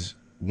has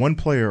one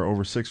player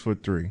over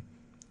 6'3",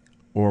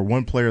 or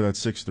one player that's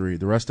 6'3".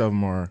 The rest of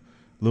them are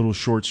little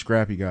short,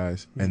 scrappy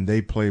guys, and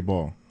they play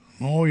ball.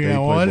 Oh, yeah.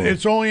 Well,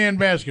 it's Olean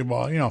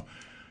basketball,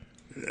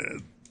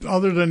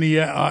 other than the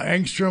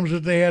Engstroms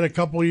that they had a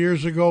couple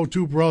years ago,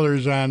 two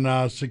brothers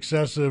on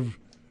successive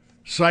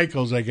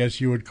cycles, I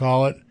guess you would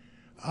call it.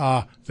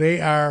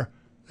 They're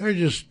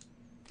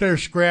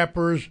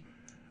scrappers,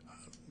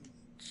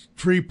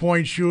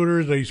 3-point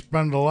shooters. They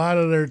spend a lot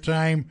of their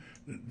time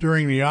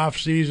during the off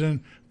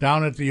season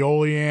down at the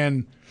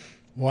Olean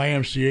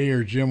YMCA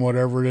or gym,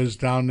 whatever it is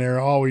down there,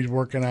 always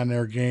working on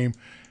their game.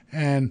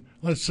 And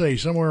let's say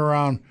somewhere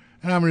around,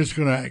 and I'm just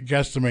going to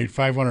guesstimate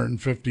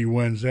 550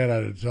 wins. That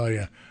ought to tell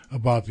you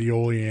about the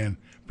Olean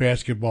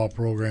basketball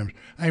programs.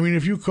 I mean,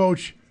 if you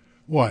coach,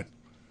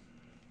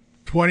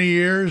 20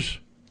 years,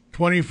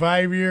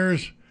 25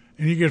 years,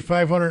 and you get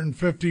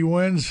 550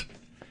 wins,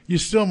 you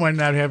still might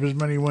not have as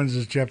many wins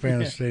as Jeff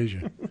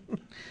Anastasia.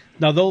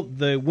 Now,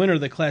 the winner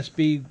of the Class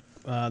B,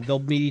 they'll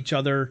meet each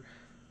other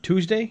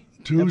Tuesday?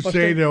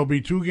 Tuesday, there'll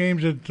be two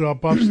games at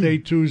Buff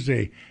State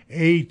Tuesday.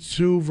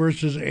 A2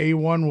 versus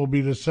A1 will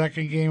be the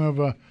second game of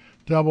a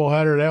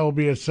doubleheader. That will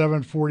be at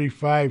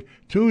 7:45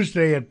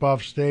 Tuesday at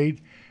Buff State.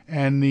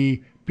 And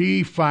the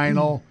B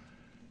final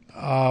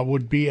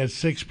would be at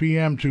 6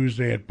 p.m.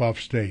 Tuesday at Buff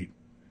State.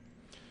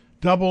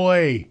 Double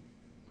A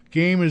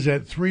game is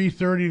at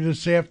 3:30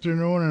 this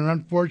afternoon, and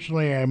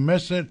unfortunately I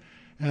miss it.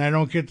 and I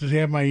don't get to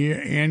have my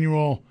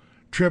annual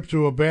trip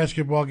to a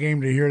basketball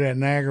game to hear that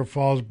Niagara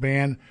Falls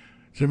band.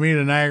 To me,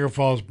 the Niagara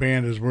Falls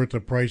band is worth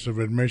the price of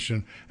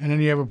admission. And then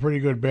you have a pretty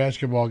good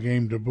basketball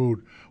game to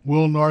boot.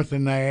 Will North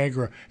and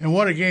Niagara. And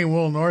what a game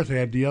Will North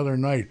had the other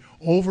night.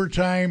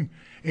 Overtime,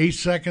 8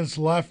 seconds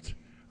left.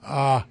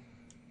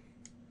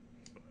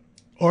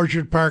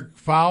 Orchard Park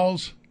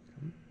fouls.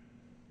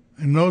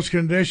 In those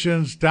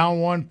conditions, down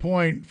 1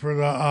 point for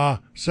the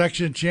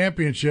section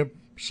championship.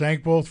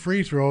 Sank both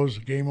free throws.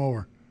 Game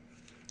over.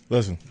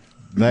 Listen,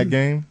 that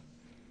game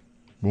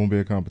won't be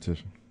a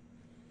competition.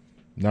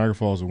 Niagara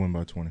Falls will win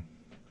by 20.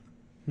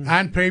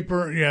 On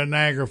paper, yeah,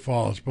 Niagara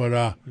Falls,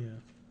 but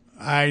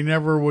I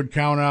never would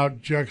count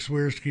out Chuck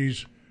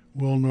Swierski's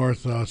Will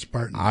North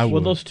Spartans.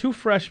 Well, those two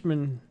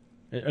freshmen,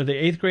 are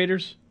they 8th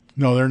graders?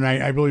 No, they're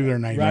I believe they're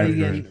 9th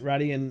graders.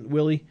 Roddy and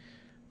Willie,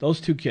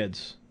 those two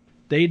kids,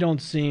 they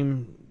don't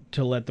seem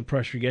to let the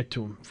pressure get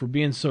to them. For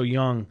being so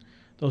young,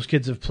 those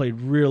kids have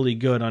played really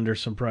good under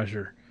some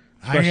pressure.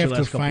 I have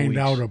to find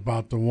out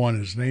about the one.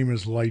 His name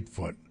is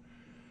Lightfoot.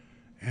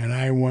 And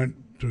I went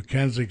to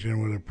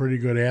Kensington with a pretty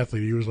good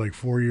athlete. He was like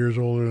 4 years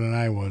older than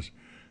I was,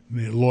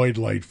 Lloyd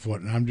Lightfoot.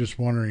 And I'm just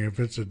wondering if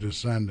it's a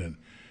descendant.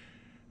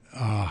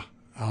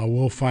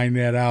 We'll find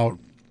that out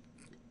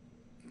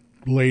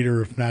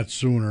later, if not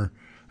sooner.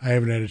 I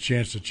haven't had a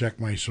chance to check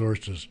my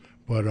sources.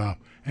 But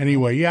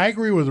anyway, yeah, I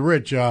agree with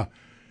Rich.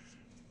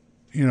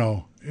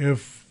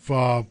 If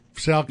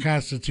Sal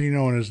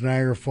Constantino and his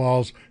Niagara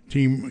Falls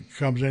team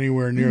comes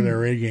anywhere near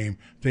their A game,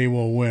 they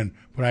will win.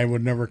 But I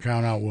would never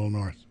count out Will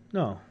North.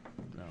 No.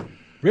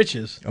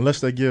 Riches.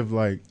 Unless they give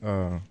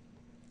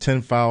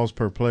 10 fouls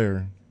per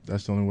player,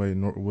 that's the only way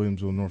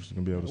Williamsville North is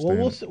going to be able to stay.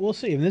 Well, we'll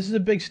see. And this is a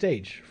big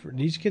stage.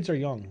 These kids are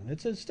young.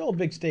 It's still a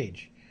big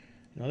stage.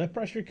 That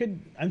pressure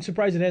could. I'm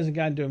surprised it hasn't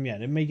gotten to them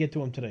yet. It may get to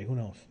them today. Who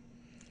knows?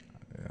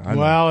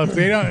 Well, if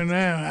they don't,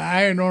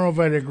 I don't know if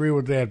I'd agree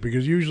with that,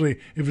 because usually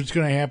if it's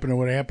going to happen, it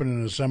would happen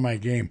in a semi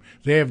game.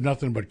 They have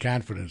nothing but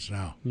confidence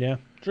now. Yeah,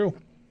 true.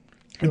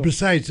 And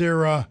besides,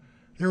 they're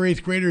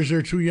 8th graders.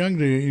 They're too young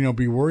to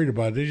be worried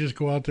about it. They just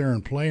go out there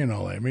and play and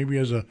all that. Maybe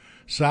as a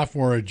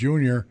sophomore or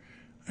junior,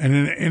 and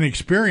an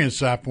inexperienced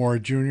sophomore or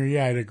junior,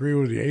 yeah, I'd agree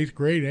with you. 8th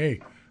grade,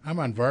 hey, I'm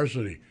on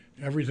varsity.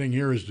 Everything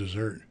here is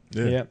dessert.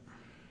 Yeah. Yep.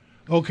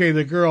 Okay,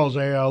 the girls.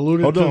 I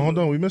alluded to. Hold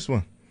on. We missed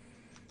one.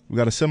 We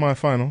got a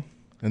semifinal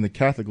in the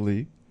Catholic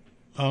League.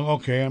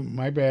 Okay,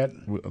 my bad.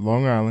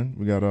 Long Island.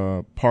 We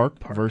got Park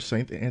versus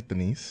St.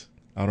 Anthony's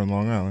out on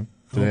Long Island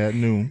today at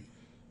noon.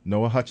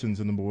 Noah Hutchins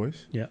and the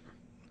boys. Yeah.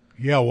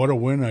 Yeah, what a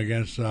win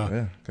against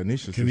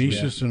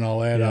Canisius and all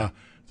that. Yeah.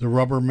 The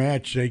rubber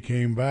match, they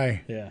came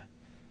by. Yeah.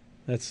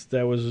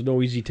 That was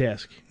no easy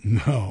task.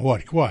 No,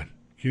 what?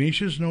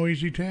 Canisius, no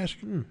easy task?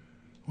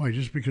 Why,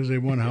 just because they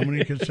won how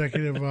many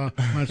consecutive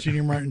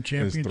Monsignor Martin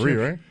championships? It's 3,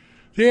 right?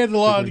 They had the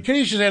law.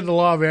 Canisius had the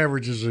law of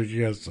averages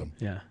against them.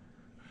 Yeah.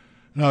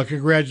 No,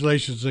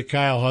 congratulations to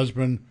Kyle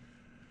Husband.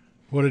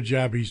 What a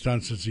job he's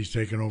done since he's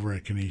taken over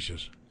at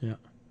Canisius. Yeah.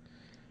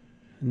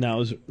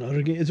 Now, is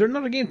there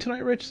another game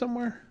tonight, Rich,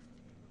 somewhere?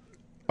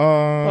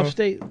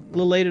 Upstate, a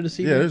little later this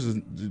evening? Yeah, there's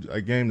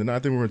a game tonight. I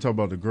think we're going to talk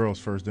about the girls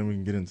first, then we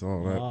can get into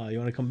all that. You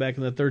want to come back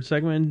in the third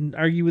segment and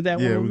argue with that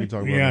one? Yeah, we can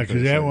talk about Yeah,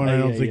 because that one I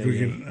don't think we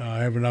yeah. can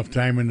have enough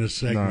time in this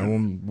segment. No,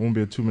 it won't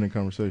be a 2-minute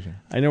conversation.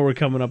 I know we're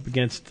coming up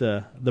against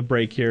the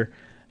break here.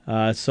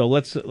 So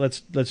let's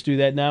do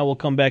that now. We'll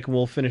come back and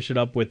we'll finish it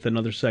up with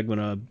another segment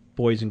of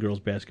boys and girls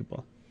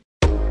basketball.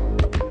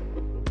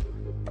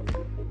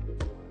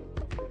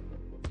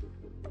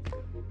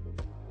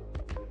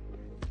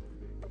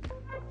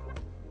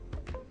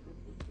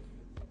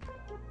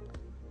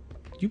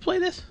 You play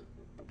this?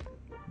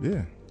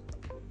 Yeah.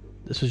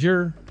 This is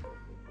your...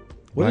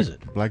 What is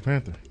it? Black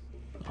Panther.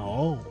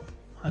 Oh.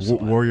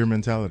 Warrior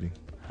mentality.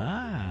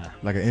 Ah.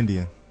 Like an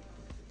Indian.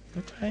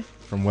 Okay.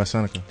 From West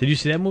Seneca. Did you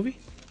see that movie?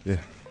 Yeah.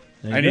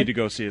 I need to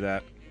go see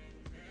that.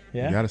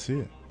 Yeah? You got to see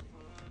it.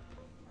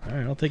 All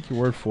right, I'll take your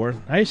word for it.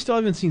 I still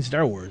haven't seen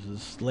Star Wars,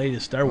 this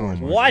latest Star Wars.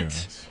 Oh my What?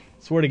 gosh.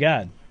 Swear to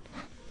God. I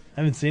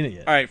haven't seen it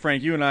yet. All right,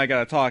 Frank, you and I got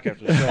to talk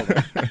after the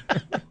show.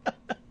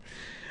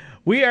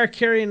 We are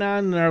carrying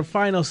on our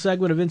final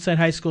segment of Inside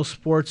High School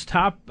Sports.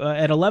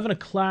 At 11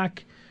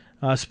 o'clock,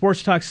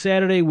 Sports Talk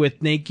Saturday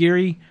with Nate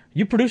Geary.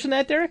 You producing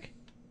that, Derek?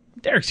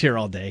 Derek's here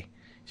all day.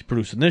 He's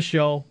producing this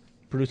show,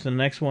 producing the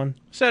next one.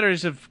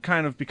 Saturdays have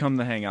kind of become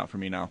the hangout for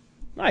me now.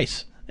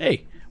 Nice.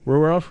 Hey,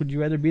 where else would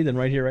you rather be than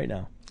right here, right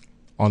now?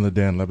 On the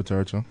Dan Le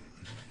Batard show.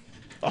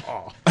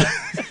 Oh.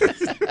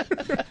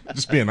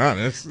 Just being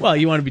honest. Well,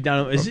 you want to be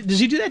down. Does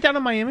he do that down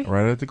in Miami?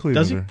 Right at the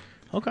Cleveland. Does he? There.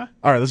 Okay.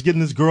 All right, let's get in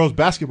this girls'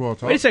 basketball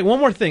talk. Wait a second. One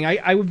more thing.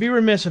 I would be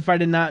remiss if I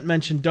did not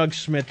mention Doug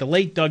Smith, the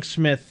late Doug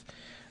Smith,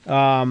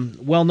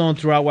 well known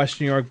throughout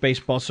Western New York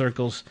baseball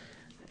circles.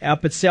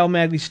 Up at Sal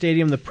Magley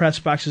Stadium, the press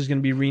box is going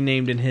to be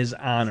renamed in his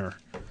honor.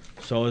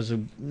 So it was a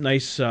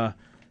nice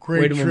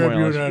great way to tribute,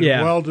 memorialize.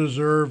 and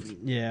well-deserved.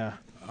 Yeah.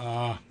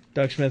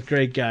 Doug Smith,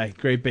 great guy,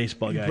 great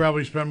baseball guy. He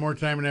probably spent more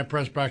time in that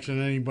press box than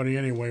anybody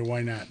anyway.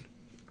 Why not?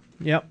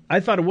 Yep. I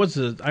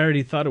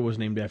already thought it was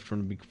named after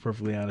him, to be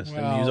perfectly honest.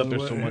 Well, I mean, he was up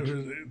there so much.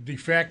 De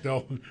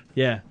facto.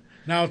 Yeah.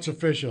 Now it's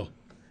official.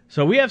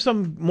 So we have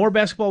some more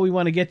basketball we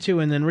want to get to,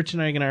 and then Rich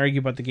and I are going to argue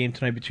about the game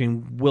tonight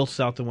between Will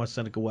South and West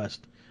Seneca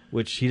West,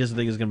 which he doesn't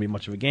think is going to be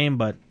much of a game.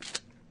 But,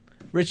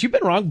 Rich, you've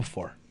been wrong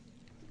before.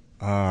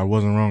 I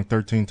wasn't wrong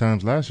 13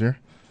 times last year.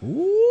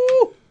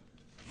 Ooh.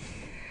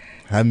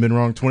 Haven't been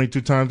wrong 22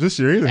 times this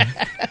year either.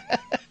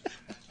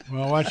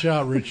 Well, watch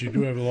out, Rich. You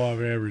do have a law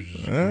of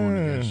averages going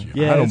against you.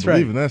 Yeah, I don't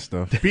believe in that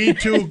stuff.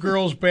 B2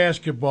 girls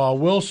basketball.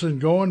 Wilson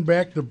going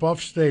back to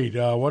Buff State.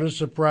 What a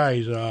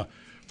surprise.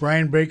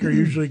 Brian Baker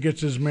usually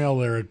gets his mail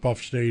there at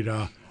Buff State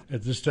at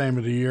this time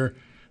of the year.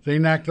 They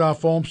knocked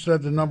off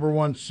Olmsted, the number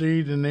 1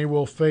 seed, and they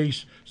will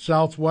face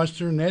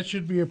Southwestern. That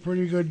should be a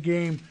pretty good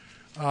game.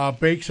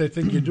 Bakes, I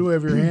think you do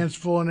have your hands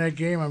full in that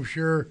game. I'm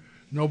sure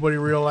nobody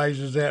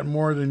realizes that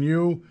more than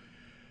you.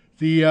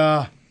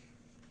 The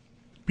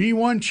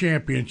B1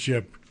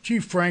 championship. Gee,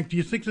 Frank, do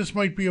you think this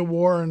might be a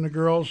war in the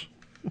girls?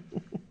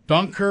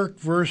 Dunkirk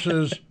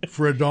versus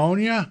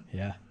Fredonia?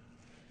 Yeah.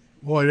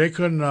 Boy, they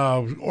couldn't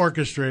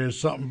orchestrate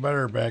something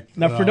better back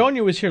then. Now,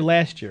 Fredonia was here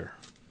last year.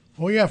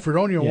 Oh, yeah,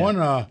 Fredonia won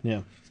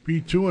Yeah.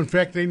 B2. In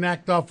fact, they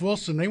knocked off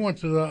Wilson. They went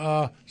to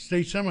the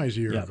state semis a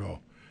year ago.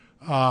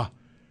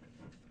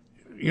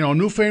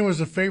 Newfane was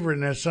the favorite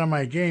in that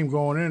semi game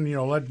going in,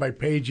 led by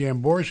Paige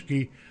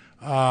Amborski.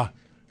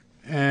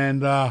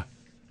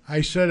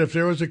 I said if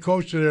there was a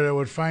coach there that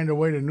would find a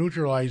way to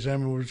neutralize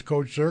them, it was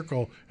Coach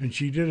Circle, and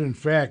she did, in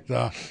fact.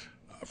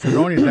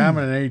 Fredonia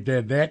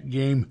dominated that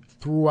game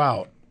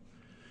throughout.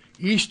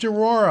 East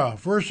Aurora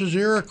versus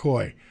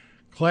Iroquois,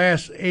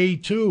 Class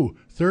A2.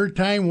 Third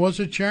time was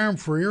a charm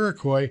for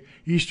Iroquois.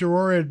 East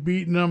Aurora had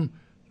beaten them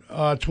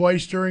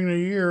twice during the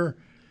year,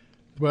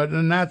 but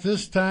not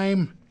this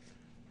time.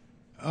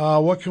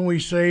 What can we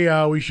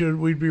say?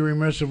 We'd be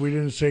remiss if we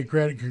didn't say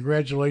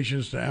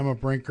congratulations to Emma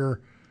Brinker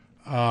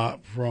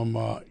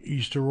from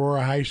East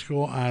Aurora High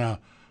School on a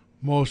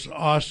most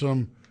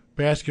awesome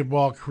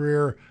basketball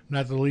career,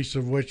 not the least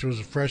of which was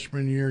a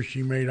freshman year.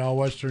 She made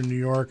All-Western New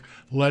York,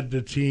 led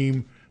the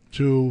team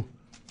to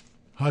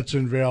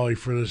Hudson Valley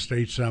for the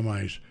state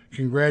semis.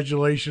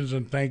 Congratulations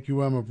and thank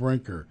you, Emma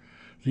Brinker.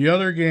 The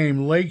other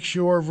game,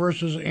 Lakeshore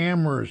versus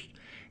Amherst.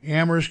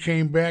 Amherst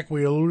came back.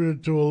 We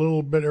alluded to a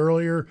little bit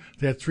earlier,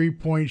 that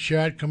three-point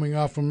shot coming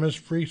off a missed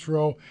free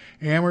throw.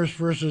 Amherst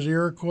versus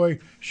Iroquois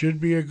should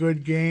be a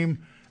good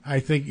game. I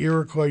think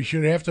Iroquois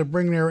should have to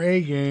bring their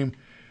A game.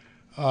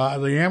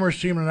 The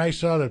Amherst team that I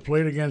saw that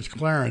played against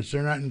Clarence,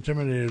 they're not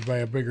intimidated by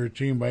a bigger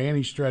team by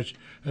any stretch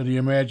of the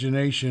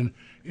imagination.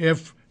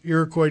 If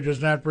Iroquois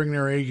does not bring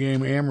their A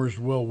game, Amherst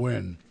will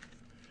win.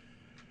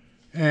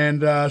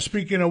 And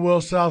speaking of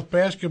Will South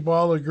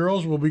basketball, the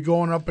girls will be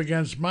going up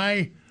against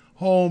my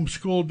home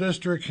school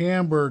district,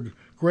 Hamburg.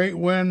 Great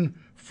win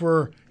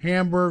for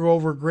Hamburg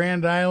over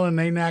Grand Island.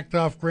 They knocked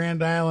off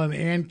Grand Island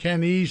and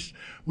Ken East,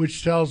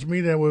 which tells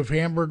me that if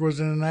Hamburg was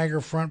in the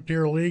Niagara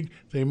Frontier League,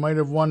 they might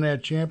have won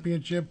that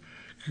championship.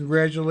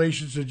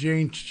 Congratulations to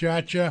Jane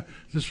Chacha.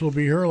 This will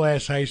be her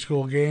last high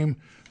school game.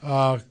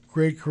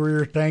 Great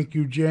career. Thank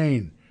you,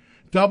 Jane.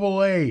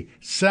 Double A,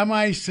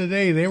 semis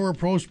today. They were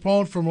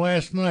postponed from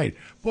last night.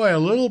 Boy, a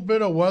little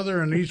bit of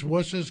weather and these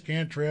wusses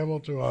can't travel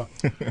to a...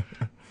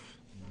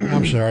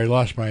 I'm sorry, I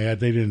lost my head.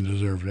 They didn't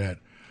deserve that.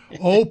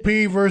 OP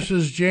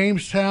versus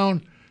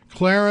Jamestown,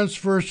 Clarence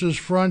versus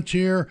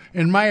Frontier.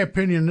 In my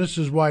opinion, this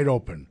is wide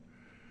open.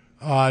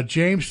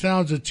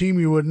 Jamestown's a team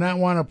you would not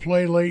want to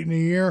play late in the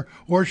year.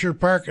 Orchard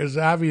Park is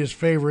the obvious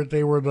favorite.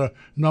 They were the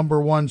number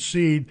 1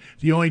 seed.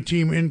 The only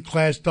team in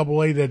Class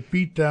AA that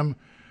beat them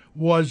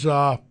was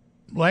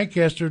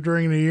Lancaster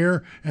during the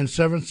year, and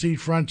 7th seed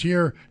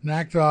Frontier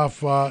knocked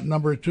off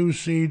number 2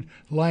 seed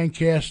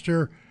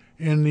Lancaster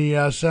in the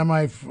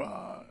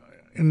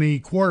in the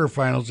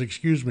quarterfinals,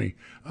 excuse me.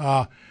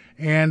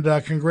 And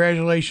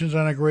congratulations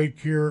on a great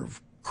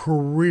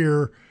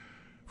career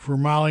for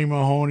Molly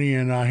Mahoney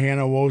and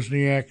Hannah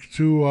Wozniak.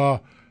 Two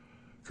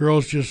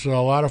girls, just a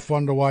lot of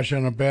fun to watch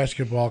on a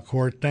basketball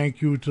court.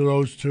 Thank you to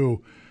those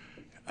two.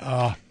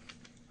 I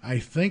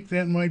think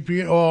that might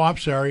be it. Oh, I'm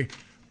sorry.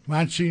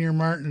 Monsignor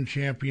Martin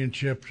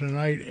Championship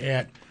tonight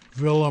at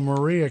Villa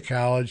Maria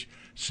College.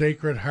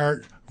 Sacred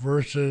Heart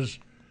versus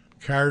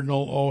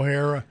Cardinal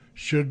O'Hara.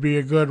 Should be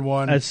a good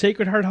one. Is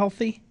Sacred Heart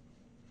healthy?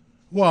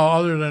 Well,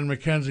 other than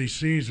Mackenzie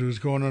Seas, who's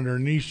going under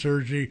knee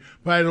surgery.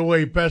 By the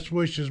way, best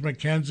wishes,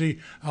 Mackenzie.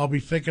 I'll be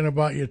thinking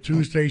about you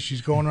Tuesday.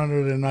 She's going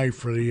under the knife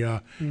for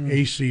the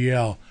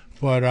ACL.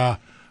 But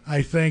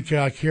I think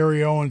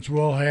Carrie Owens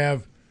will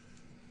have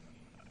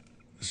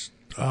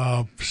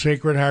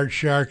Sacred Heart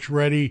Sharks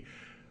ready.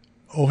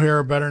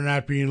 O'Hara better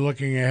not be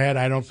looking ahead.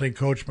 I don't think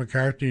Coach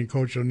McCarthy and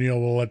Coach O'Neill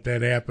will let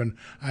that happen.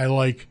 I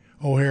like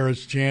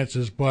O'Hara's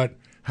chances, but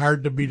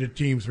hard to beat a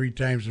team 3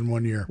 times in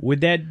 1 year.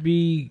 Would that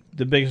be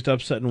the biggest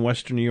upset in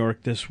Western New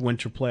York this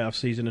winter playoff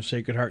season if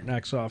Sacred Heart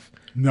knocks off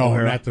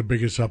O'Hara? Not the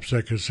biggest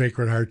upset because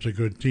Sacred Heart's a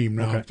good team.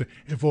 Now, okay.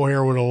 If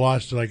O'Hara would have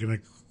lost like in a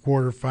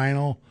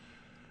quarterfinal,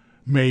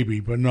 maybe.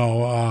 But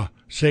no,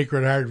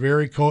 Sacred Heart,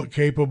 very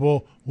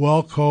capable,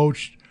 well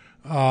coached.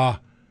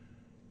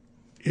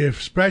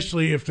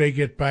 Especially if they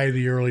get by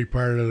the early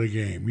part of the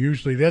game.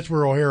 Usually that's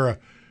where O'Hara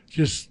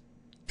just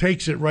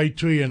takes it right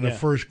to you in the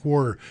first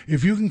quarter.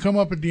 If you can come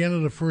up at the end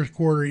of the first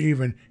quarter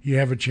even, you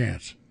have a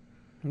chance.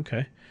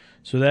 Okay.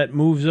 So that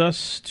moves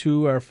us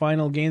to our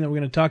final game that we're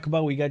going to talk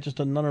about. We got just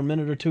another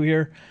minute or two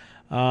here.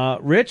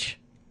 Rich?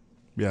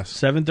 Yes.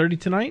 7:30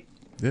 tonight?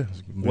 Yeah.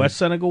 West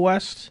Seneca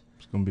West?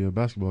 It's going to be a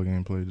basketball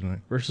game played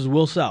tonight. Versus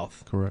Will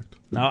South. Correct.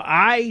 Now,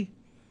 I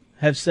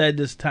have said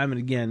this time and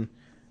again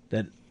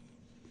that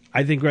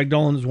I think Greg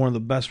Dolan is one of the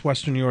best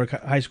Western New York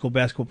high school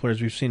basketball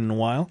players we've seen in a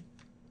while.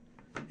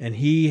 And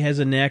he has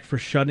a knack for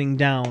shutting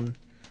down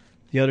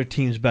the other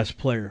team's best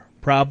player.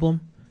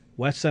 Problem?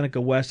 West Seneca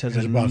West has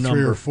about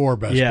 3 or 4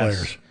 best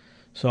players.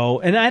 So,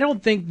 and I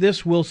don't think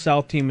this Will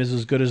South team is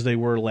as good as they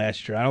were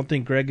last year. I don't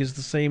think Greg is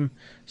the same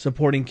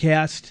supporting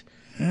cast.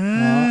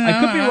 I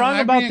could be wrong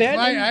about that.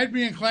 I'd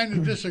be inclined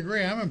to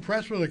disagree. I'm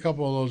impressed with a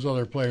couple of those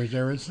other players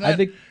there. It's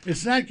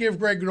not give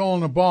Greg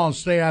Dolan the ball and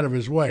stay out of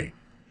his way.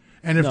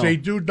 And if they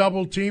do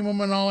double team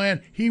him and all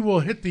that, he will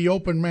hit the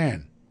open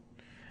man.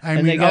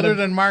 I mean, other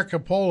than Mark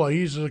Capola,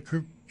 he's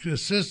an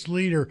assist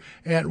leader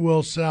at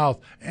Will South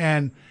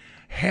and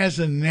has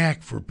a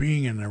knack for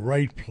being in the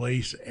right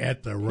place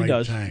at the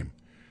right time.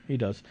 He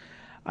does.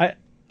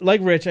 Like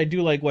Rich, I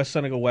do like West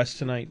Seneca West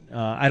tonight.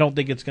 I don't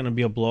think it's going to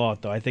be a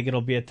blowout, though. I think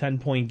it'll be a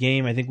 10-point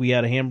game. I think we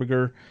had a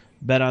hamburger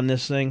bet on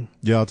this thing.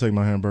 Yeah, I'll take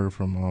my hamburger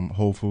from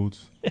Whole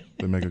Foods.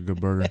 They make a good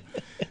burger.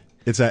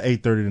 It's at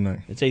 8:30 tonight.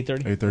 It's 8:30? 8:30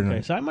 okay,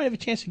 tonight. so I might have a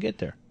chance to get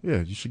there.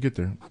 Yeah, you should get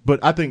there. But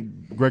I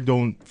think Greg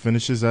Dolan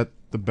finishes at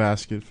the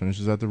basket,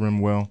 finishes at the rim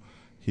well.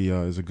 He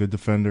is a good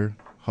defender,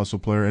 hustle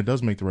player, and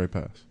does make the right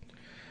pass.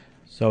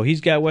 So he's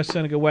got West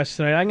Seneca West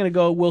tonight. I'm going to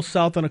go Will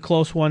South on a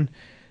close one.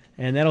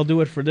 And that'll do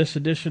it for this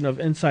edition of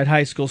Inside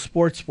High School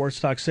Sports. Sports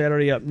Talk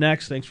Saturday up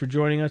next. Thanks for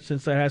joining us.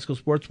 Inside High School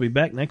Sports will be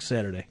back next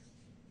Saturday.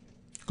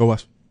 Go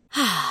West.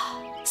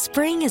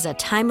 Spring is a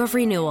time of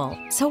renewal,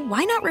 so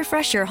why not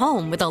refresh your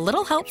home with a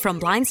little help from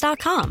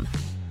Blinds.com?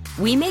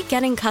 We make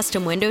getting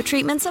custom window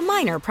treatments a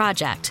minor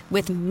project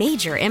with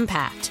major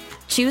impact.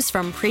 Choose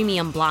from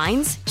premium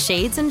blinds,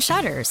 shades, and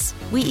shutters.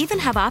 We even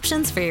have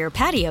options for your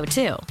patio,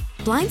 too.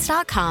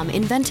 Blinds.com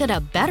invented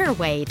a better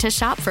way to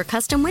shop for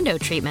custom window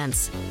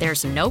treatments.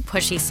 There's no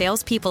pushy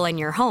salespeople in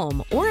your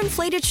home or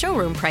inflated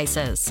showroom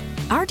prices.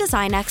 Our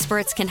design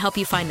experts can help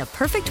you find the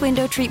perfect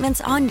window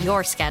treatments on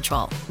your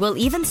schedule. We'll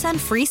even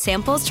send free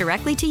samples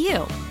directly to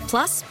you.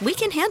 Plus, we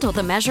can handle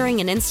the measuring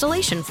and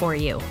installation for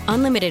you.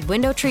 Unlimited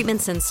window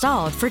treatments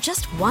installed for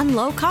just one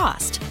low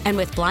cost. And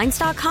with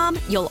Blinds.com,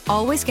 you'll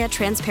always get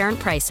transparent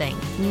pricing.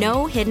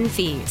 No hidden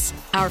fees.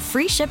 Our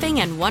free shipping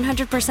and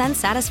 100%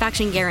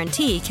 satisfaction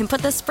guarantee can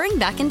put the spring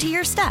back into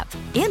your step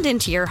and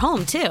into your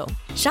home, too.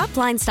 Shop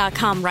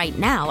Blinds.com right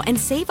now and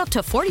save up to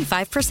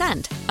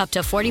 45%. Up to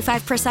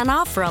 45%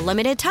 off for a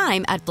limited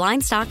time at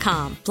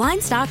Blinds.com.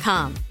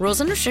 Blinds.com. Rules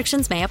and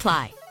restrictions may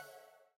apply.